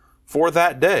means. For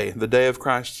that day, the day of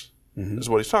Christ is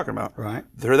what he's talking about. Right.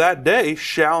 For that day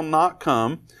shall not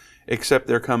come, except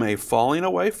there come a falling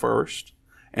away first,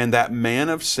 and that man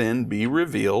of sin be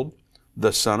revealed,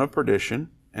 the son of perdition.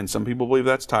 And some people believe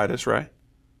that's Titus, right?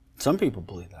 Some people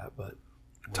believe that, but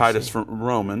Titus from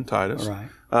Roman, Titus,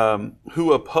 right.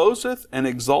 Who opposeth and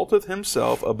exalteth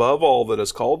himself above all that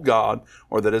is called God,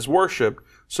 or that is worshipped,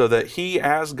 so that he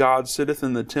as God sitteth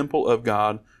in the temple of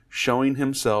God, showing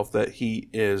himself that he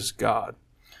is God.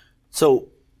 So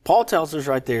Paul tells us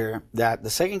right there that the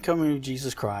second coming of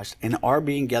Jesus Christ and our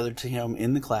being gathered to him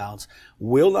in the clouds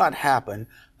will not happen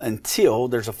until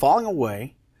there's a falling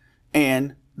away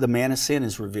and the man of sin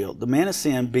is revealed. The man of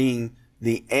sin being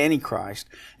the Antichrist.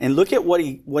 And look at what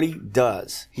he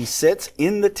does. He sits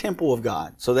in the temple of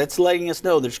God. So that's letting us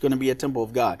know there's going to be a temple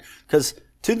of God. Because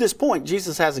to this point,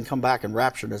 Jesus hasn't come back and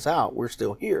raptured us out. We're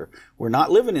still here. We're not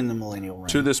living in the millennial reign.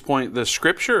 To this point, the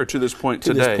scripture, or to this point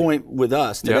today? To this point with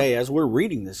us today, as we're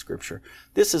reading this scripture.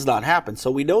 This has not happened.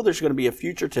 So we know there's going to be a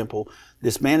future temple.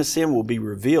 This man of sin will be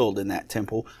revealed in that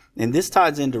temple. And this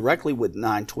ties in directly with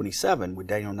 9:27, with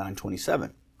Daniel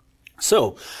 9:27.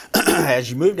 So, as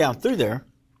you move down through there,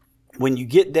 when you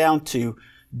get down to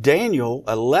Daniel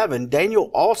 11,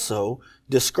 Daniel also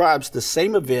describes the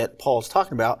same event Paul's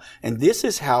talking about, and this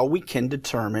is how we can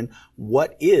determine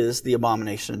what is the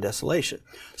abomination of desolation.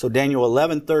 So Daniel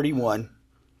 11:31,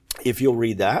 if you'll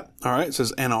read that. All right, it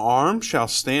says, "An arm shall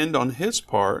stand on his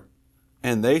part,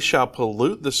 and they shall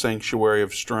pollute the sanctuary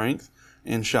of strength,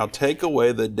 and shall take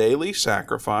away the daily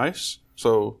sacrifice."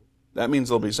 So that means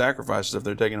there'll be sacrifices if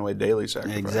they're taking away daily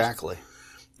sacrifices. Exactly.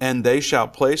 "And they shall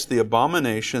place the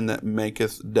abomination that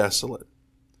maketh desolate."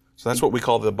 So that's what we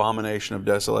call the abomination of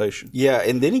desolation. Yeah,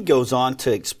 and then he goes on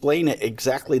to explain it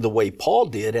exactly the way Paul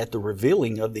did at the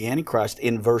revealing of the Antichrist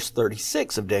in verse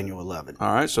 36 of Daniel 11.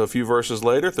 All right, so a few verses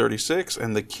later, 36,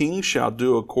 "And the king shall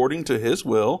do according to his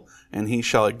will, and he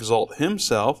shall exalt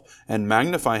himself and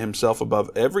magnify himself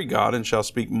above every god, and shall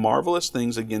speak marvelous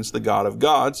things against the God of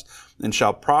gods, and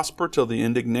shall prosper till the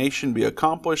indignation be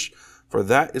accomplished, for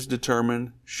that is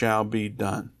determined shall be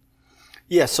done."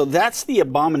 Yeah, so that's the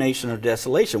abomination of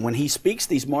desolation. When he speaks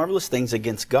these marvelous things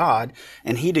against God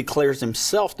and he declares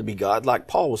himself to be God, like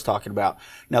Paul was talking about.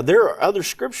 Now, there are other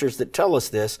scriptures that tell us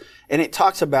this, and it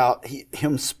talks about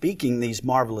him speaking these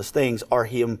marvelous things, or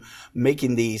him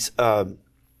making these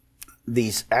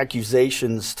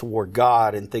accusations toward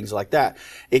God and things like that.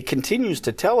 It continues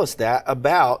to tell us that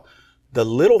about the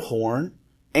little horn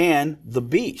and the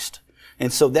beast.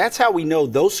 And so that's how we know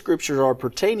those scriptures are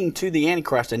pertaining to the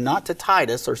Antichrist and not to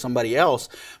Titus or somebody else,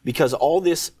 because all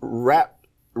this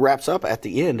wraps up at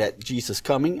the end at Jesus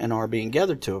coming and our being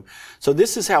gathered to him. So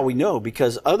this is how we know,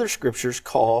 because other scriptures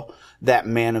call that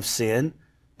man of sin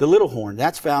the little horn.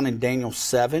 That's found in Daniel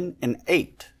 7 and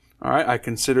 8. All right, "I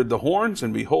considered the horns,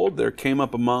 and behold, there came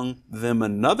up among them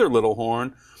another little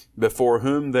horn, before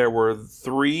whom there were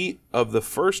 3 of the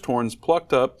first horns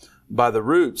plucked up by the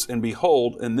roots, and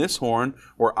behold, in this horn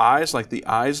were eyes like the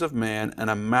eyes of man, and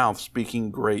a mouth speaking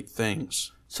great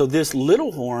things." So this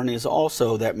little horn is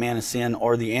also that man of sin,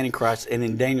 or the Antichrist. And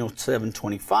in Daniel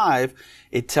 7:25,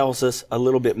 it tells us a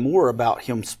little bit more about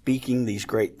him speaking these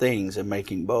great things and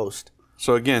making boast.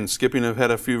 So again, skipping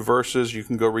ahead a few verses, you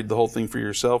can go read the whole thing for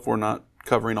yourself. We're not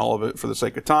covering all of it for the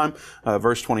sake of time.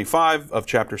 Verse 25 of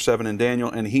chapter 7 in Daniel,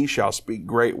 and he shall speak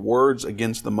great words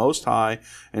against the Most High,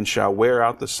 and shall wear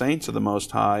out the saints of the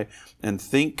Most High, and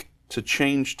think to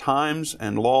change times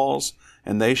and laws,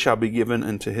 and they shall be given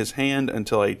into his hand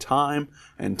until a time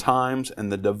and times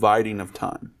and the dividing of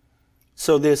time.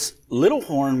 So this little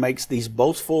horn makes these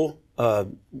boastful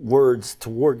words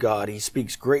toward God. He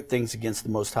speaks great things against the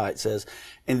Most High, it says.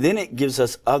 And then it gives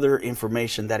us other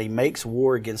information that he makes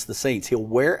war against the saints. He'll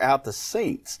wear out the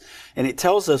saints. And it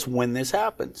tells us when this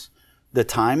happens. The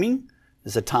timing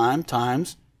is a time,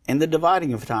 times, and the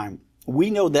dividing of time.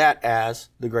 We know that as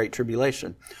the Great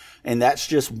Tribulation. And that's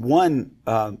just one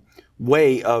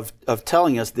way of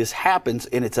telling us this happens,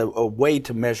 and it's a way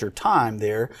to measure time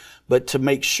there. But to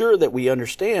make sure that we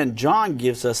understand, John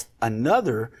gives us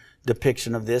another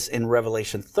depiction of this in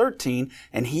Revelation 13,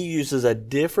 and he uses a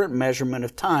different measurement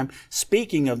of time,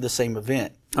 speaking of the same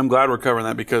event. I'm glad we're covering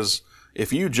that, because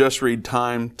if you just read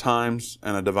time, times,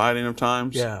 and a dividing of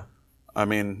times, I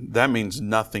mean, that means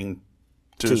nothing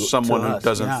to someone who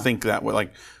doesn't think that way.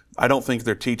 Like, I don't think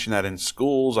they're teaching that in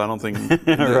schools. I don't think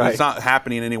it's not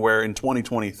happening anywhere in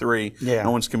 2023. No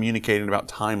one's communicating about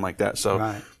time like that.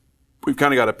 So we've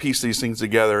kind of got to piece these things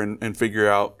together and figure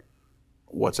out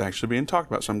what's actually being talked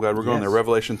about. So I'm glad we're going there.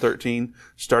 Revelation 13,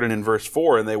 starting in verse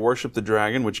 4, and they worshiped the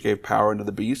dragon, which gave power unto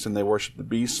the beast, and they worshiped the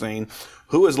beast, saying,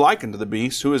 who is like unto the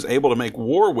beast? Who is able to make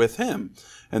war with him?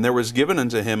 And there was given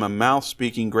unto him a mouth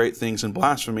speaking great things and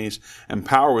blasphemies, and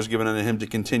power was given unto him to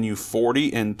continue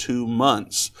 42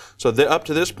 months. So up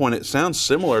to this point, it sounds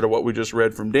similar to what we just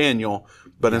read from Daniel,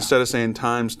 but instead of saying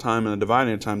times, time, and a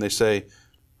dividing of time, they say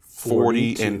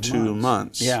 42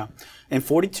 months. Yeah. And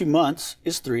 42 months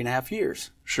is 3.5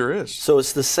 years. Sure is. So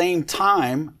it's the same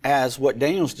time as what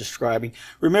Daniel's describing.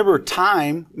 Remember,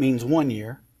 time means 1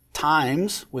 year.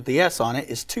 Times, with the S on it,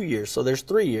 is 2 years. So there's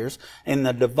 3 years. And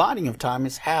the dividing of time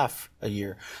is half a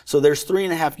year. So there's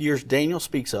 3.5 years Daniel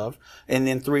speaks of, and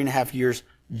then 3.5 years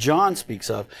John speaks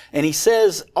of. And he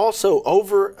says also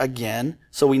over again,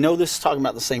 so we know this is talking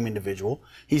about the same individual,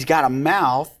 he's got a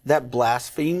mouth that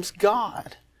blasphemes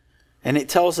God. And it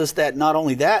tells us that not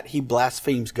only that, he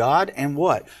blasphemes God and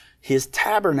what? His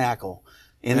tabernacle.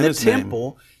 In the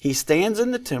temple, he stands in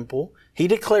the temple, he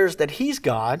declares that he's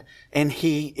God, and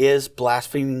he is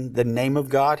blaspheming the name of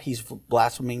God. He's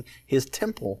blaspheming his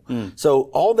temple. So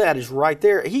all that is right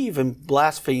there. He even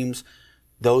blasphemes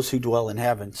those who dwell in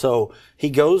heaven. So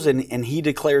he goes and he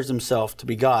declares himself to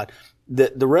be God. The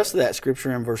rest of that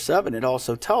scripture in verse 7, it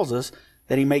also tells us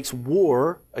that he makes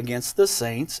war against the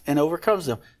saints and overcomes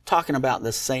them, talking about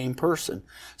the same person.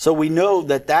 So we know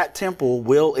that that temple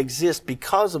will exist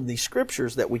because of these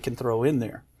scriptures that we can throw in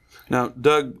there. Now,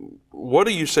 Doug, what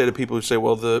do you say to people who say,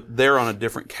 well, they're on a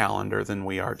different calendar than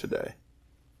we are today?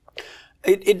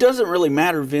 It doesn't really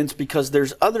matter, Vince, because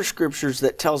there's other scriptures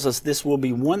that tells us this will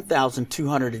be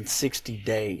 1,260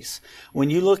 days. When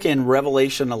you look in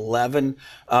Revelation 11,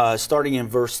 starting in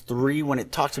verse 3, when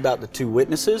it talks about the two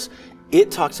witnesses, it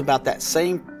talks about that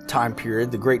same time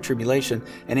period, the Great Tribulation,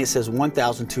 and it says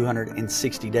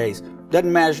 1,260 days.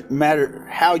 Doesn't matter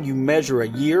how you measure a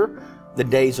year, the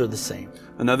days are the same.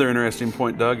 Another interesting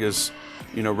point, Doug, is,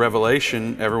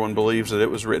 Revelation, everyone believes that it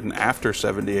was written after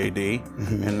 70 AD,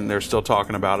 and they're still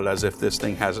talking about it as if this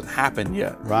thing hasn't happened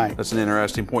yet. Right. That's an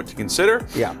interesting point to consider.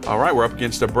 Yeah. All right, we're up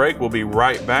against a break. We'll be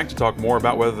right back to talk more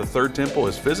about whether the third temple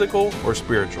is physical or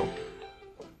spiritual.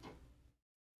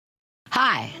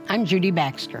 Hi, I'm Judy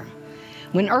Baxter.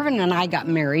 When Irvin and I got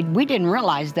married, we didn't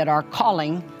realize that our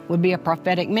calling would be a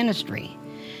prophetic ministry.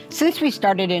 Since we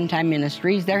started End Time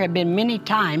Ministries, there have been many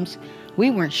times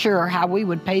we weren't sure how we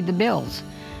would pay the bills,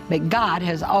 but God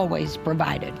has always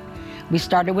provided. We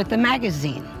started with a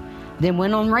magazine, then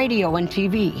went on radio and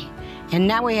TV, and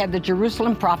now we have the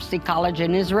Jerusalem Prophecy College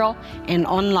in Israel and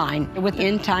online with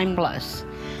End Time Plus.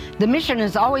 The mission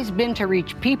has always been to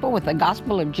reach people with the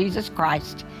gospel of Jesus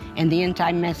Christ and the end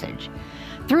time message.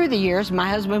 Through the years, my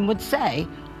husband would say,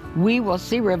 we will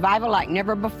see revival like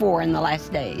never before in the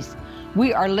last days.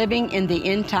 We are living in the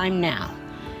end time now.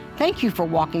 Thank you for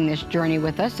walking this journey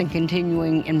with us and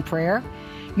continuing in prayer.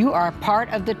 You are a part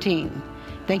of the team.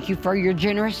 Thank you for your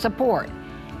generous support.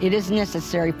 It is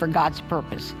necessary for God's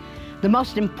purpose. The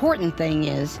most important thing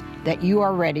is that you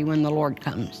are ready when the Lord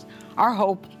comes. Our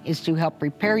hope is to help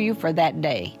prepare you for that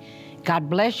day. God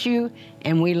bless you,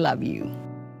 and we love you.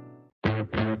 They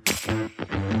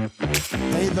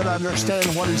that understand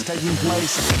what is taking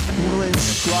place will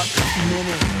instruct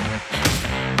many.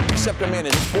 Except a man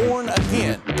is born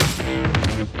again,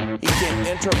 he can't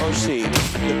enter or see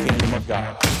the kingdom of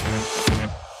God.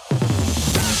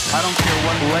 I don't care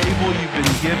what label you've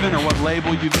been given or what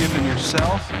label you've given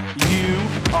yourself. You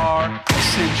are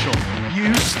essential.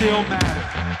 You still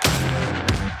matter.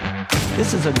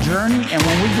 This is a journey, and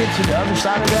when we get to the other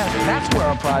side of that, that's where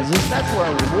our prize is. That's where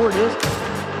our reward is.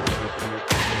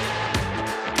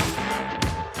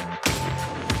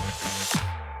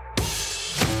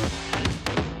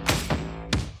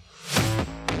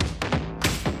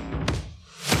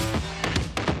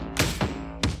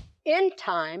 End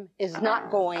time is not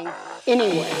going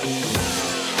anywhere.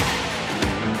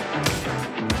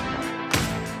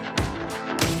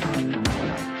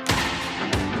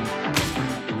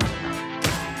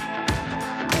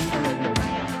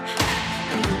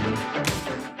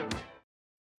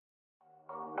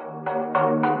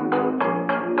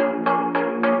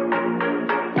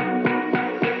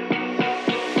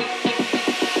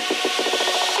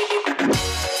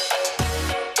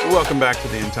 Welcome back to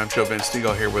the End Time Show. Vince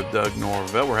Stegall here with Doug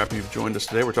Norvell. We're happy you've joined us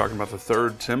today. We're talking about the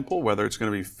third temple, whether it's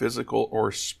going to be physical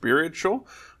or spiritual.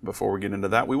 Before we get into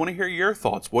that, we want to hear your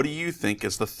thoughts. What do you think?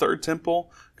 Is the third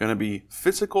temple going to be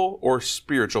physical or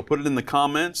spiritual? Put it in the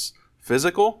comments.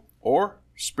 Physical or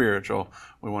spiritual?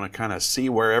 We want to kind of see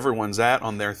where everyone's at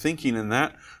on their thinking in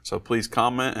that. So please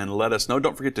comment and let us know.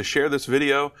 Don't forget to share this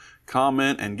video,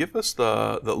 comment, and give us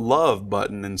the love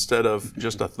button instead of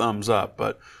just a thumbs up.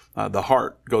 But the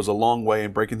heart goes a long way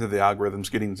in breaking through the algorithms,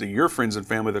 getting to your friends and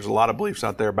family. There's a lot of beliefs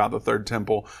out there about the third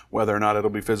temple, whether or not it'll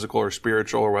be physical or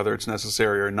spiritual, or whether it's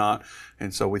necessary or not.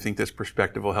 And so we think this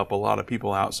perspective will help a lot of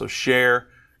people out. So share,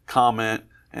 comment,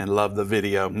 and love the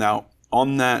video. Now,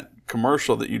 on that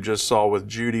commercial that you just saw with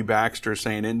Judy Baxter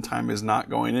saying end time is not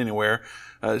going anywhere,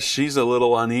 she's a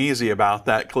little uneasy about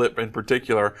that clip in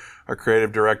particular. Our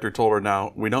creative director told her,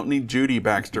 now, we don't need Judy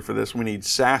Baxter for this. We need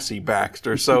Sassy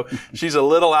Baxter. So she's a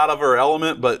little out of her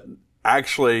element, but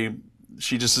actually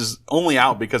she just is only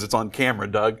out because it's on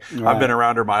camera, Doug. Right. I've been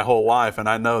around her my whole life, and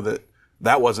I know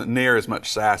that wasn't near as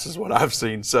much sass as what I've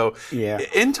seen. So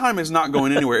end time is not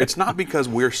going anywhere. It's not because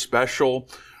we're special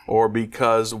or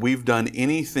because we've done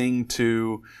anything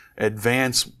to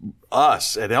advance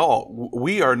us at all.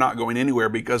 We are not going anywhere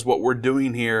because what we're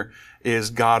doing here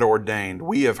is God ordained.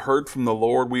 We have heard from the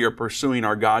Lord. We are pursuing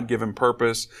our God-given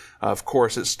purpose. Of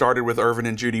course, it started with Irvin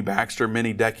and Judy Baxter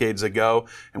many decades ago,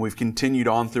 and we've continued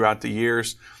on throughout the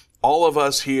years. All of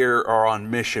us here are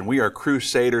on mission. We are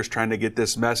crusaders trying to get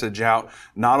this message out.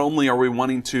 Not only are we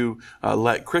wanting to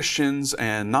let Christians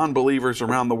and non-believers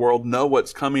around the world know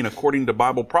what's coming according to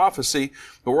Bible prophecy,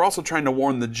 but we're also trying to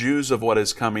warn the Jews of what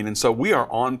is coming. And so we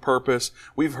are on purpose.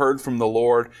 We've heard from the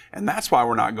Lord, and that's why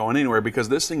we're not going anywhere, because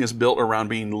this thing is built around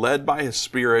being led by His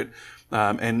Spirit.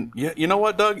 And you know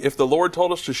what, Doug? If the Lord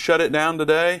told us to shut it down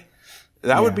today,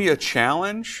 that would be a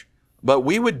challenge. But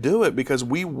we would do it because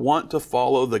we want to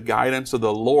follow the guidance of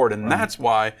the Lord. And that's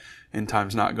why end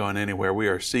time's not going anywhere. We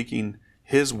are seeking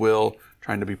His will,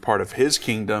 trying to be part of His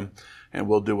kingdom, and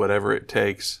we'll do whatever it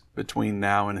takes between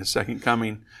now and His second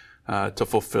coming to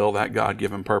fulfill that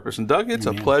God-given purpose. And Doug, it's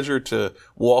a pleasure to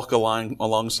walk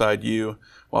alongside you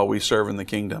while we serve in the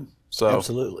kingdom. So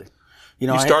absolutely.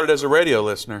 You started as a radio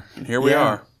listener, and here we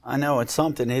are. I know, it's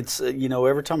something. It's,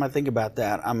 every time I think about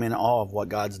that, I'm in awe of what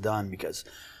God's done, because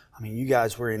you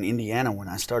guys were in Indiana when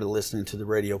I started listening to the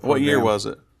radio program. What year was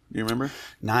it? Do you remember?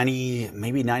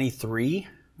 Maybe 93?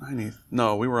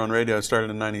 No, we were on radio. It started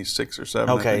in 96 or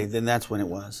 7. Okay, then that's when it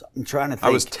was. I'm trying to think.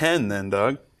 I was 10 then,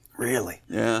 Doug. Really?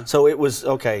 Yeah. So it was,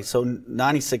 so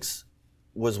 96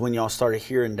 was when y'all started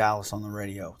hearing Dallas on the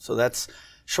radio. So that's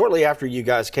shortly after you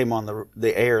guys came on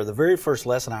the air. The very first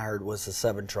lesson I heard was the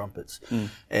 7 trumpets,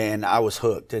 and I was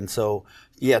hooked. And so,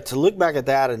 to look back at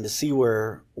that and to see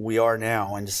where we are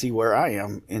now and to see where I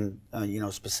am in,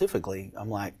 specifically, I'm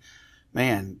like,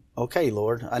 man, okay,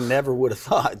 Lord, I never would have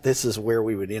thought this is where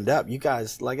we would end up. You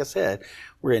guys, like I said,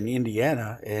 we're in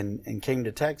Indiana and came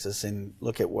to Texas, and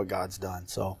look at what God's done.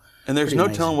 So, and there's no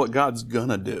telling what God's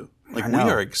gonna do. Like, we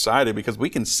are excited because we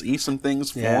can see some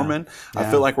things forming. I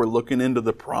feel like we're looking into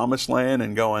the promised land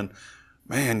and going,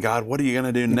 man, God, what are you going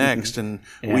to do next? And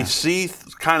we see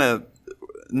kind of,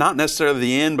 not necessarily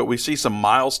the end, but we see some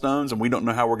milestones, and we don't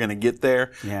know how we're going to get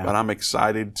there. But I'm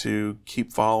excited to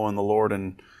keep following the Lord.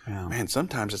 And man,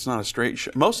 sometimes it's not a straight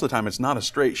shot. Most of the time it's not a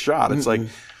straight shot. It's like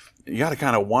you got to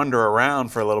kind of wander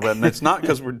around for a little bit. And it's not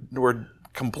because we're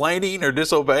complaining or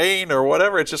disobeying or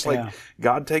whatever. It's just like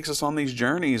God takes us on these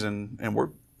journeys, and we're,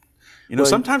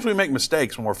 sometimes we make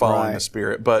mistakes when we're following the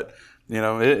Spirit, but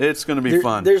it's going to be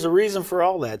fun. There's a reason for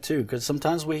all that too, because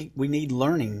sometimes we need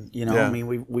learning.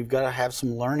 We've got to have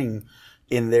some learning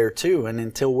in there too, and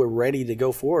until we're ready to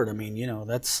go forward,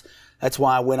 that's That's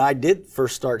why when I did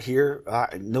first start here,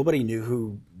 nobody knew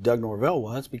who Doug Norvell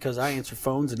was because I answered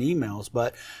phones and emails.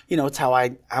 But, it's how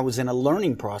I was in a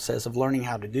learning process of learning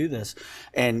how to do this.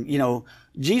 And,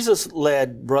 Jesus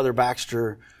led Brother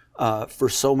Baxter for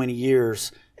so many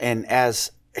years. And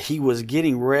as he was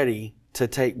getting ready to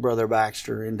take Brother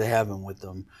Baxter into heaven with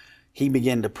them, he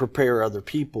began to prepare other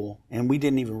people, and we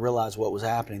didn't even realize what was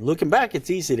happening. Looking back, it's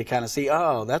easy to kind of see,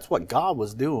 oh, that's what God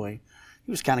was doing.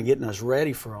 He was kind of getting us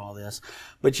ready for all this.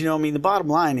 But, the bottom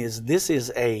line is this is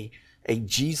a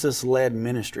Jesus-led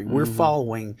ministry. We're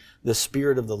following the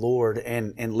Spirit of the Lord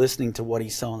and listening to what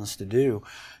He's telling us to do.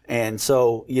 And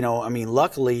so,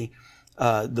 luckily,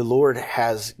 the Lord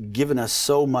has given us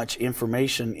so much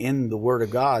information in the Word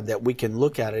of God that we can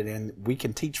look at it and we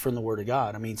can teach from the Word of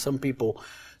God. Some people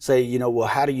say, well,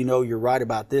 how do you know you're right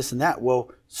about this and that?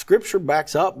 Well, Scripture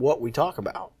backs up what we talk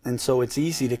about. And so it's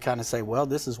easy to kind of say, well,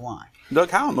 this is why. Doug,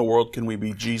 how in the world can we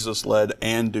be Jesus-led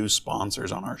and do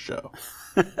sponsors on our show?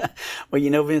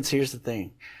 Well, Vince, here's the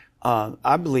thing.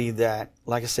 I believe that,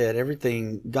 like I said,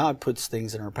 God puts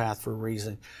things in our path for a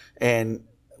reason. And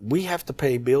we have to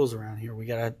pay bills around here. We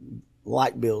got to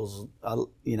light bills,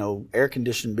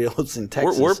 air-conditioned bills in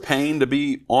Texas. We're paying to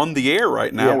be on the air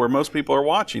right now where most people are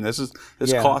watching. This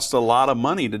costs a lot of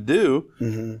money to do.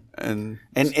 And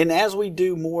as we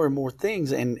do more and more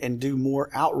things and do more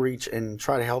outreach and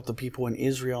try to help the people in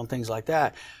Israel and things like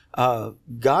that,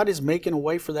 God is making a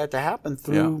way for that to happen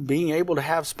through being able to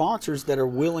have sponsors that are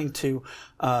willing to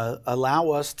allow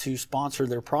us to sponsor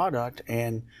their product.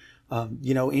 And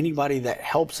anybody that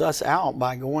helps us out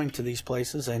by going to these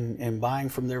places and buying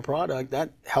from their product,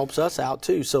 that helps us out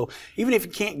too. So even if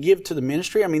you can't give to the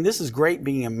ministry, this is great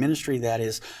being a ministry that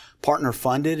is partner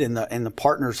funded and the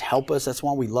partners help us. That's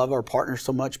why we love our partners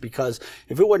so much, because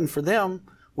if it wasn't for them,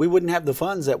 we wouldn't have the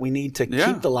funds that we need to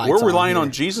keep the lights on. We're relying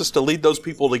on Jesus to lead those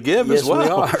people to give as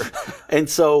well. Yes, we are. And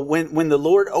so when the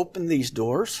Lord opened these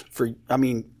doors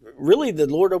really, the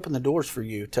Lord opened the doors for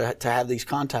you to have these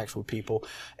contacts with people.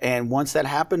 And once that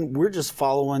happened, we're just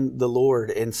following the Lord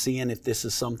and seeing if this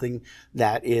is something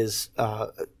that is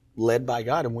led by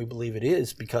God. And we believe it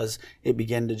is, because it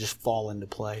began to just fall into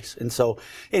place. And so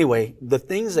anyway, the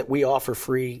things that we offer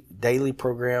free, daily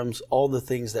programs, all the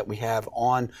things that we have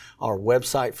on our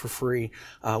website for free,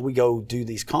 we go do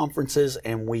these conferences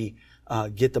and we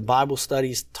get the Bible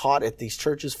studies taught at these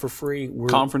churches for free.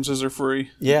 Conferences are free?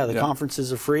 Yeah, the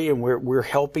conferences are free, and we're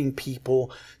helping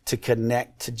people to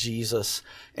connect to Jesus,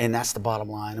 and that's the bottom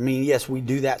line. Yes, we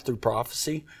do that through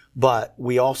prophecy, but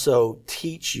we also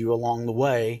teach you along the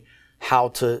way how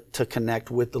to connect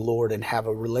with the Lord and have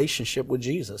a relationship with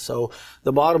Jesus. So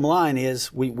the bottom line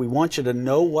is we want you to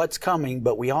know what's coming,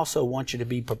 but we also want you to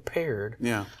be prepared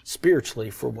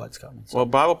spiritually for what's coming. So, well,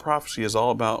 Bible prophecy is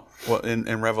all about,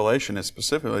 in Revelation it's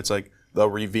specifically, it's like the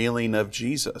revealing of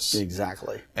Jesus.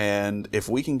 Exactly. And if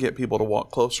we can get people to walk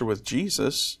closer with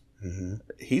Jesus,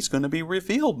 He's going to be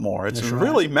revealed more. It's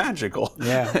really magical.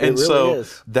 Yeah, and it really so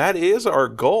is. That is our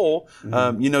goal.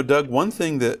 Doug, one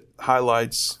thing that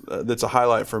highlights that's a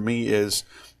highlight for me is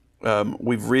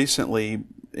we've recently,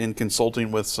 in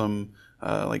consulting with some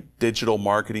like digital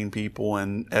marketing people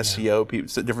and SEO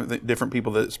people, different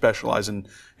people that specialize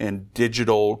in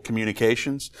digital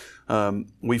communications,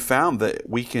 we found that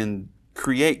we can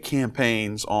create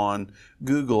campaigns on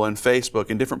Google and Facebook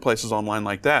and different places online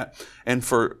like that. And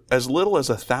for as little as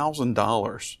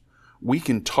 $1,000, we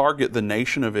can target the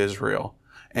nation of Israel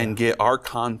and get our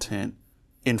content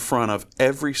in front of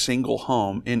every single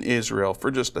home in Israel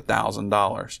for just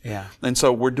 $1,000. Yeah. And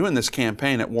so we're doing this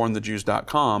campaign at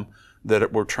warnthejews.com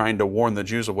that we're trying to warn the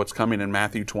Jews of what's coming in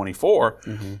Matthew 24.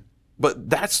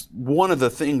 But that's one of the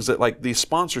things that like these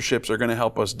sponsorships are going to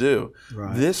help us do.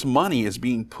 Right. This money is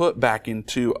being put back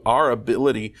into our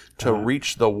ability to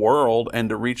reach the world and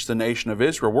to reach the nation of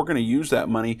Israel. We're going to use that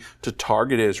money to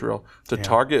target Israel, to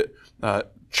target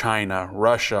China,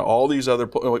 Russia, all these other,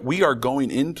 we are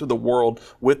going into the world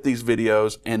with these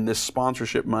videos, and this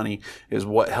sponsorship money is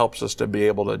what helps us to be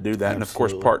able to do that. Absolutely. And of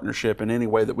course, partnership in any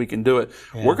way that we can do it.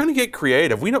 We're going to get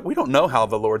creative. We don't know how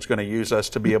the Lord's going to use us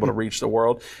to be able to reach the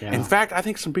world. In fact, I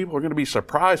think some people are going to be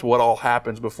surprised what all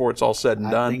happens before it's all said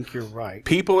and done. I think you're right.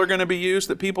 People are going to be used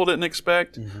that people didn't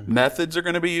expect. Methods are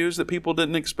going to be used that people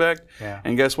didn't expect.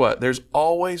 And guess what? There's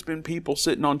always been people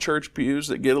sitting on church pews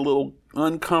that get a little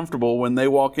uncomfortable when they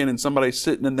walk in and somebody's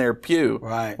sitting in their pew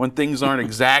when things aren't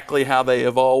exactly how they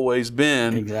have always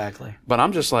been. Exactly. But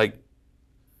I'm just like,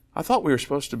 I thought we were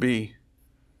supposed to be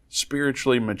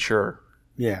spiritually mature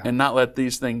and not let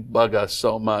these things bug us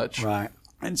so much. Right.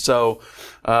 And so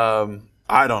I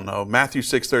I don't know, Matthew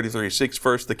 6:33, seek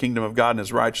first the kingdom of God and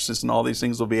His righteousness, and all these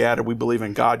things will be added. We believe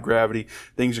in God, gravity.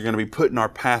 Things are going to be put in our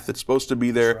path that's supposed to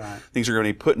be there. Right. Things are going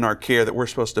to be put in our care that we're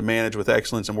supposed to manage with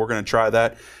excellence, and we're going to try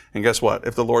that. And guess what?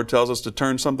 If the Lord tells us to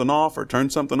turn something off or turn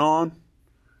something on,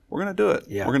 we're going to do it.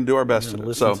 Yeah. We're going to do our best to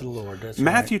listen it. to the Lord. That's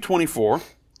Matthew right. 24,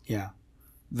 Yeah.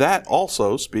 that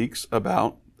also speaks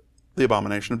about the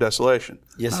abomination of desolation.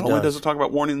 Yes, Not it only does. does it talk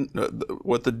about warning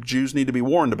what the Jews need to be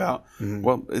warned about,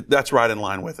 well, that's right in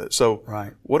line with it. So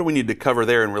Right. what do we need to cover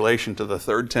there in relation to the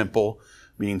third temple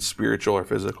being spiritual or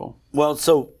physical? Well,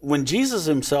 so when Jesus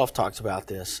himself talks about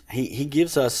this, he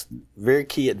gives us very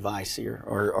key advice here,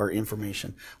 or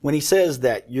information. When he says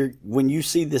that when you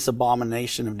see this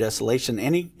abomination of desolation,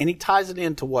 and he ties it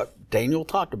into what Daniel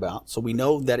talked about, so we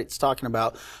know that it's talking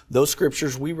about those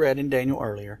scriptures we read in Daniel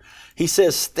earlier. He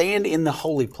says, stand in the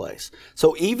holy place.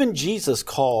 So even Jesus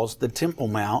calls the Temple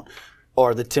Mount,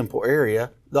 or the temple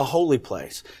area, the holy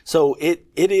place. So it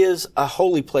is a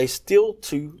holy place still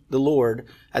to the Lord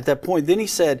at that point. Then he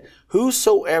said,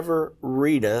 whosoever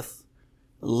readeth,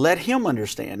 let him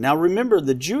understand. Now remember,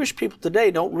 the Jewish people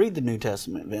today don't read the New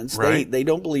Testament, Vince. Right. They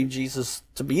don't believe Jesus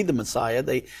to be the Messiah.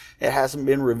 It hasn't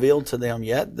been revealed to them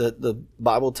yet. The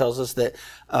Bible tells us that,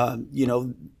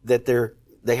 that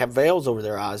they have veils over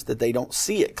their eyes, that they don't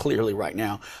see it clearly right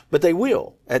now, but they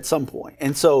will at some point.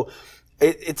 And so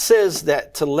it says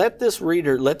that to let the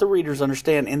readers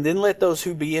understand, and then let those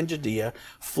who be in Judea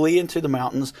flee into the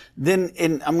mountains. Then,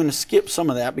 and I'm going to skip some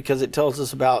of that because it tells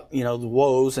us about, the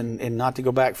woes and not to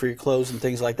go back for your clothes and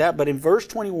things like that. But in verse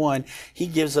 21, he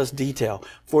gives us detail.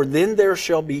 For then there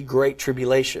shall be great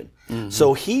tribulation. Mm-hmm.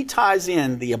 So he ties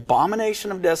in the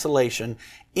abomination of desolation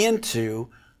into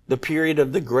the period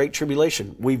of the great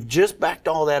tribulation. We've just backed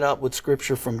all that up with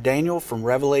scripture from Daniel, from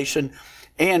Revelation,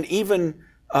 and even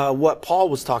what Paul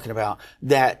was talking about,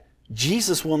 that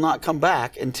Jesus will not come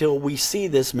back until we see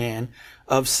this man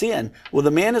of sin. Well,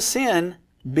 the man of sin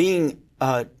being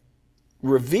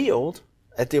revealed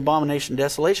at the abomination of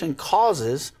desolation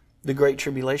causes the great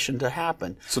tribulation to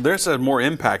happen. So there's a more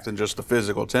impact than just the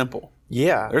physical temple.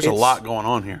 Yeah. There's a lot going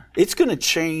on here. It's going to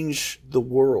change the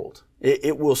world.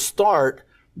 It will start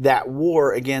that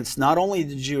war against not only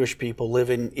the Jewish people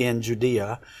living in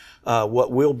Judea,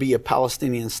 what will be a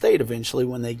Palestinian state eventually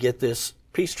when they get this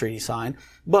peace treaty signed,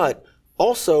 but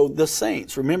also the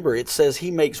saints. Remember, it says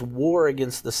he makes war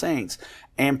against the saints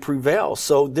and prevails.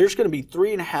 So there's going to be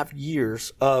 3.5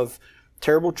 years of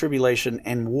terrible tribulation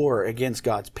and war against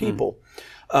God's people.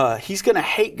 He's going to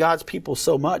hate God's people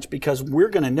so much because we're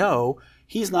going to know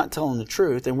he's not telling the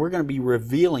truth, and we're going to be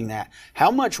revealing that.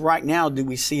 How much right now do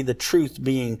we see the truth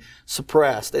being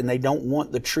suppressed and they don't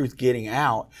want the truth getting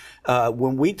out?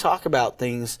 When we talk about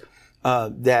things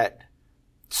that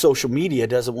social media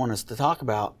doesn't want us to talk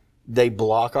about, they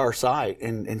block our site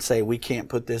and say we can't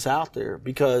put this out there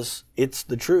because it's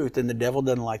the truth, and the devil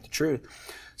doesn't like the truth.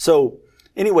 So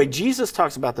anyway, Jesus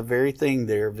talks about the very thing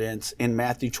there, Vince, in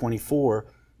Matthew 24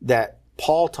 that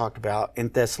Paul talked about in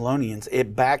Thessalonians.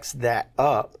 It backs that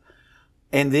up.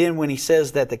 And then when he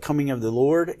says that the coming of the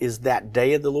Lord is that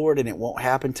day of the Lord and it won't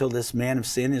happen till this man of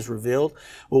sin is revealed.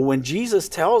 Well, when Jesus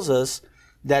tells us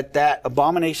that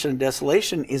abomination and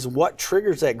desolation is what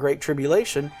triggers that great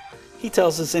tribulation, he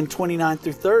tells us in 29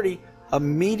 through 30,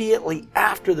 immediately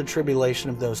after the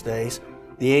tribulation of those days,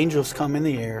 the angels come in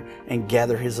the air and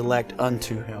gather his elect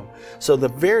unto him. So the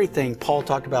very thing Paul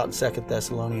talked about in 2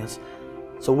 Thessalonians.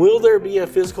 So will there be a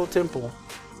physical temple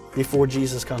before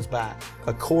Jesus comes back?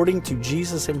 According to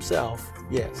Jesus himself,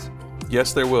 yes.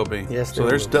 Yes, there will be. Yes, so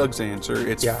there's Doug's answer.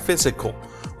 It's physical.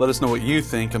 Let us know what you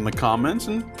think in the comments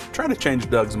and try to change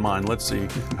Doug's mind. Let's see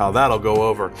how that'll go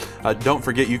over. Don't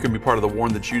forget, you can be part of the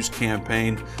Warn the Jews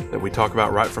campaign that we talk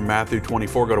about right from Matthew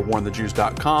 24. Go to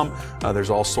warnthejews.com. There's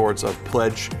all sorts of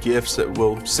pledge gifts that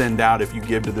we'll send out if you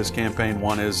give to this campaign.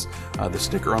 One is the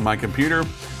sticker on my computer.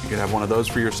 You can have one of those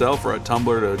for yourself, or a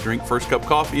tumbler to drink first cup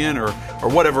coffee in, or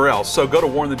whatever else. So go to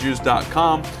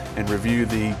warnthejews.com and review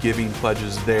the giving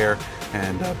pledges there,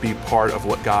 and be part of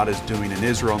what God is doing in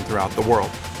Israel and throughout the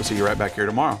world. We'll see you right back here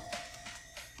tomorrow.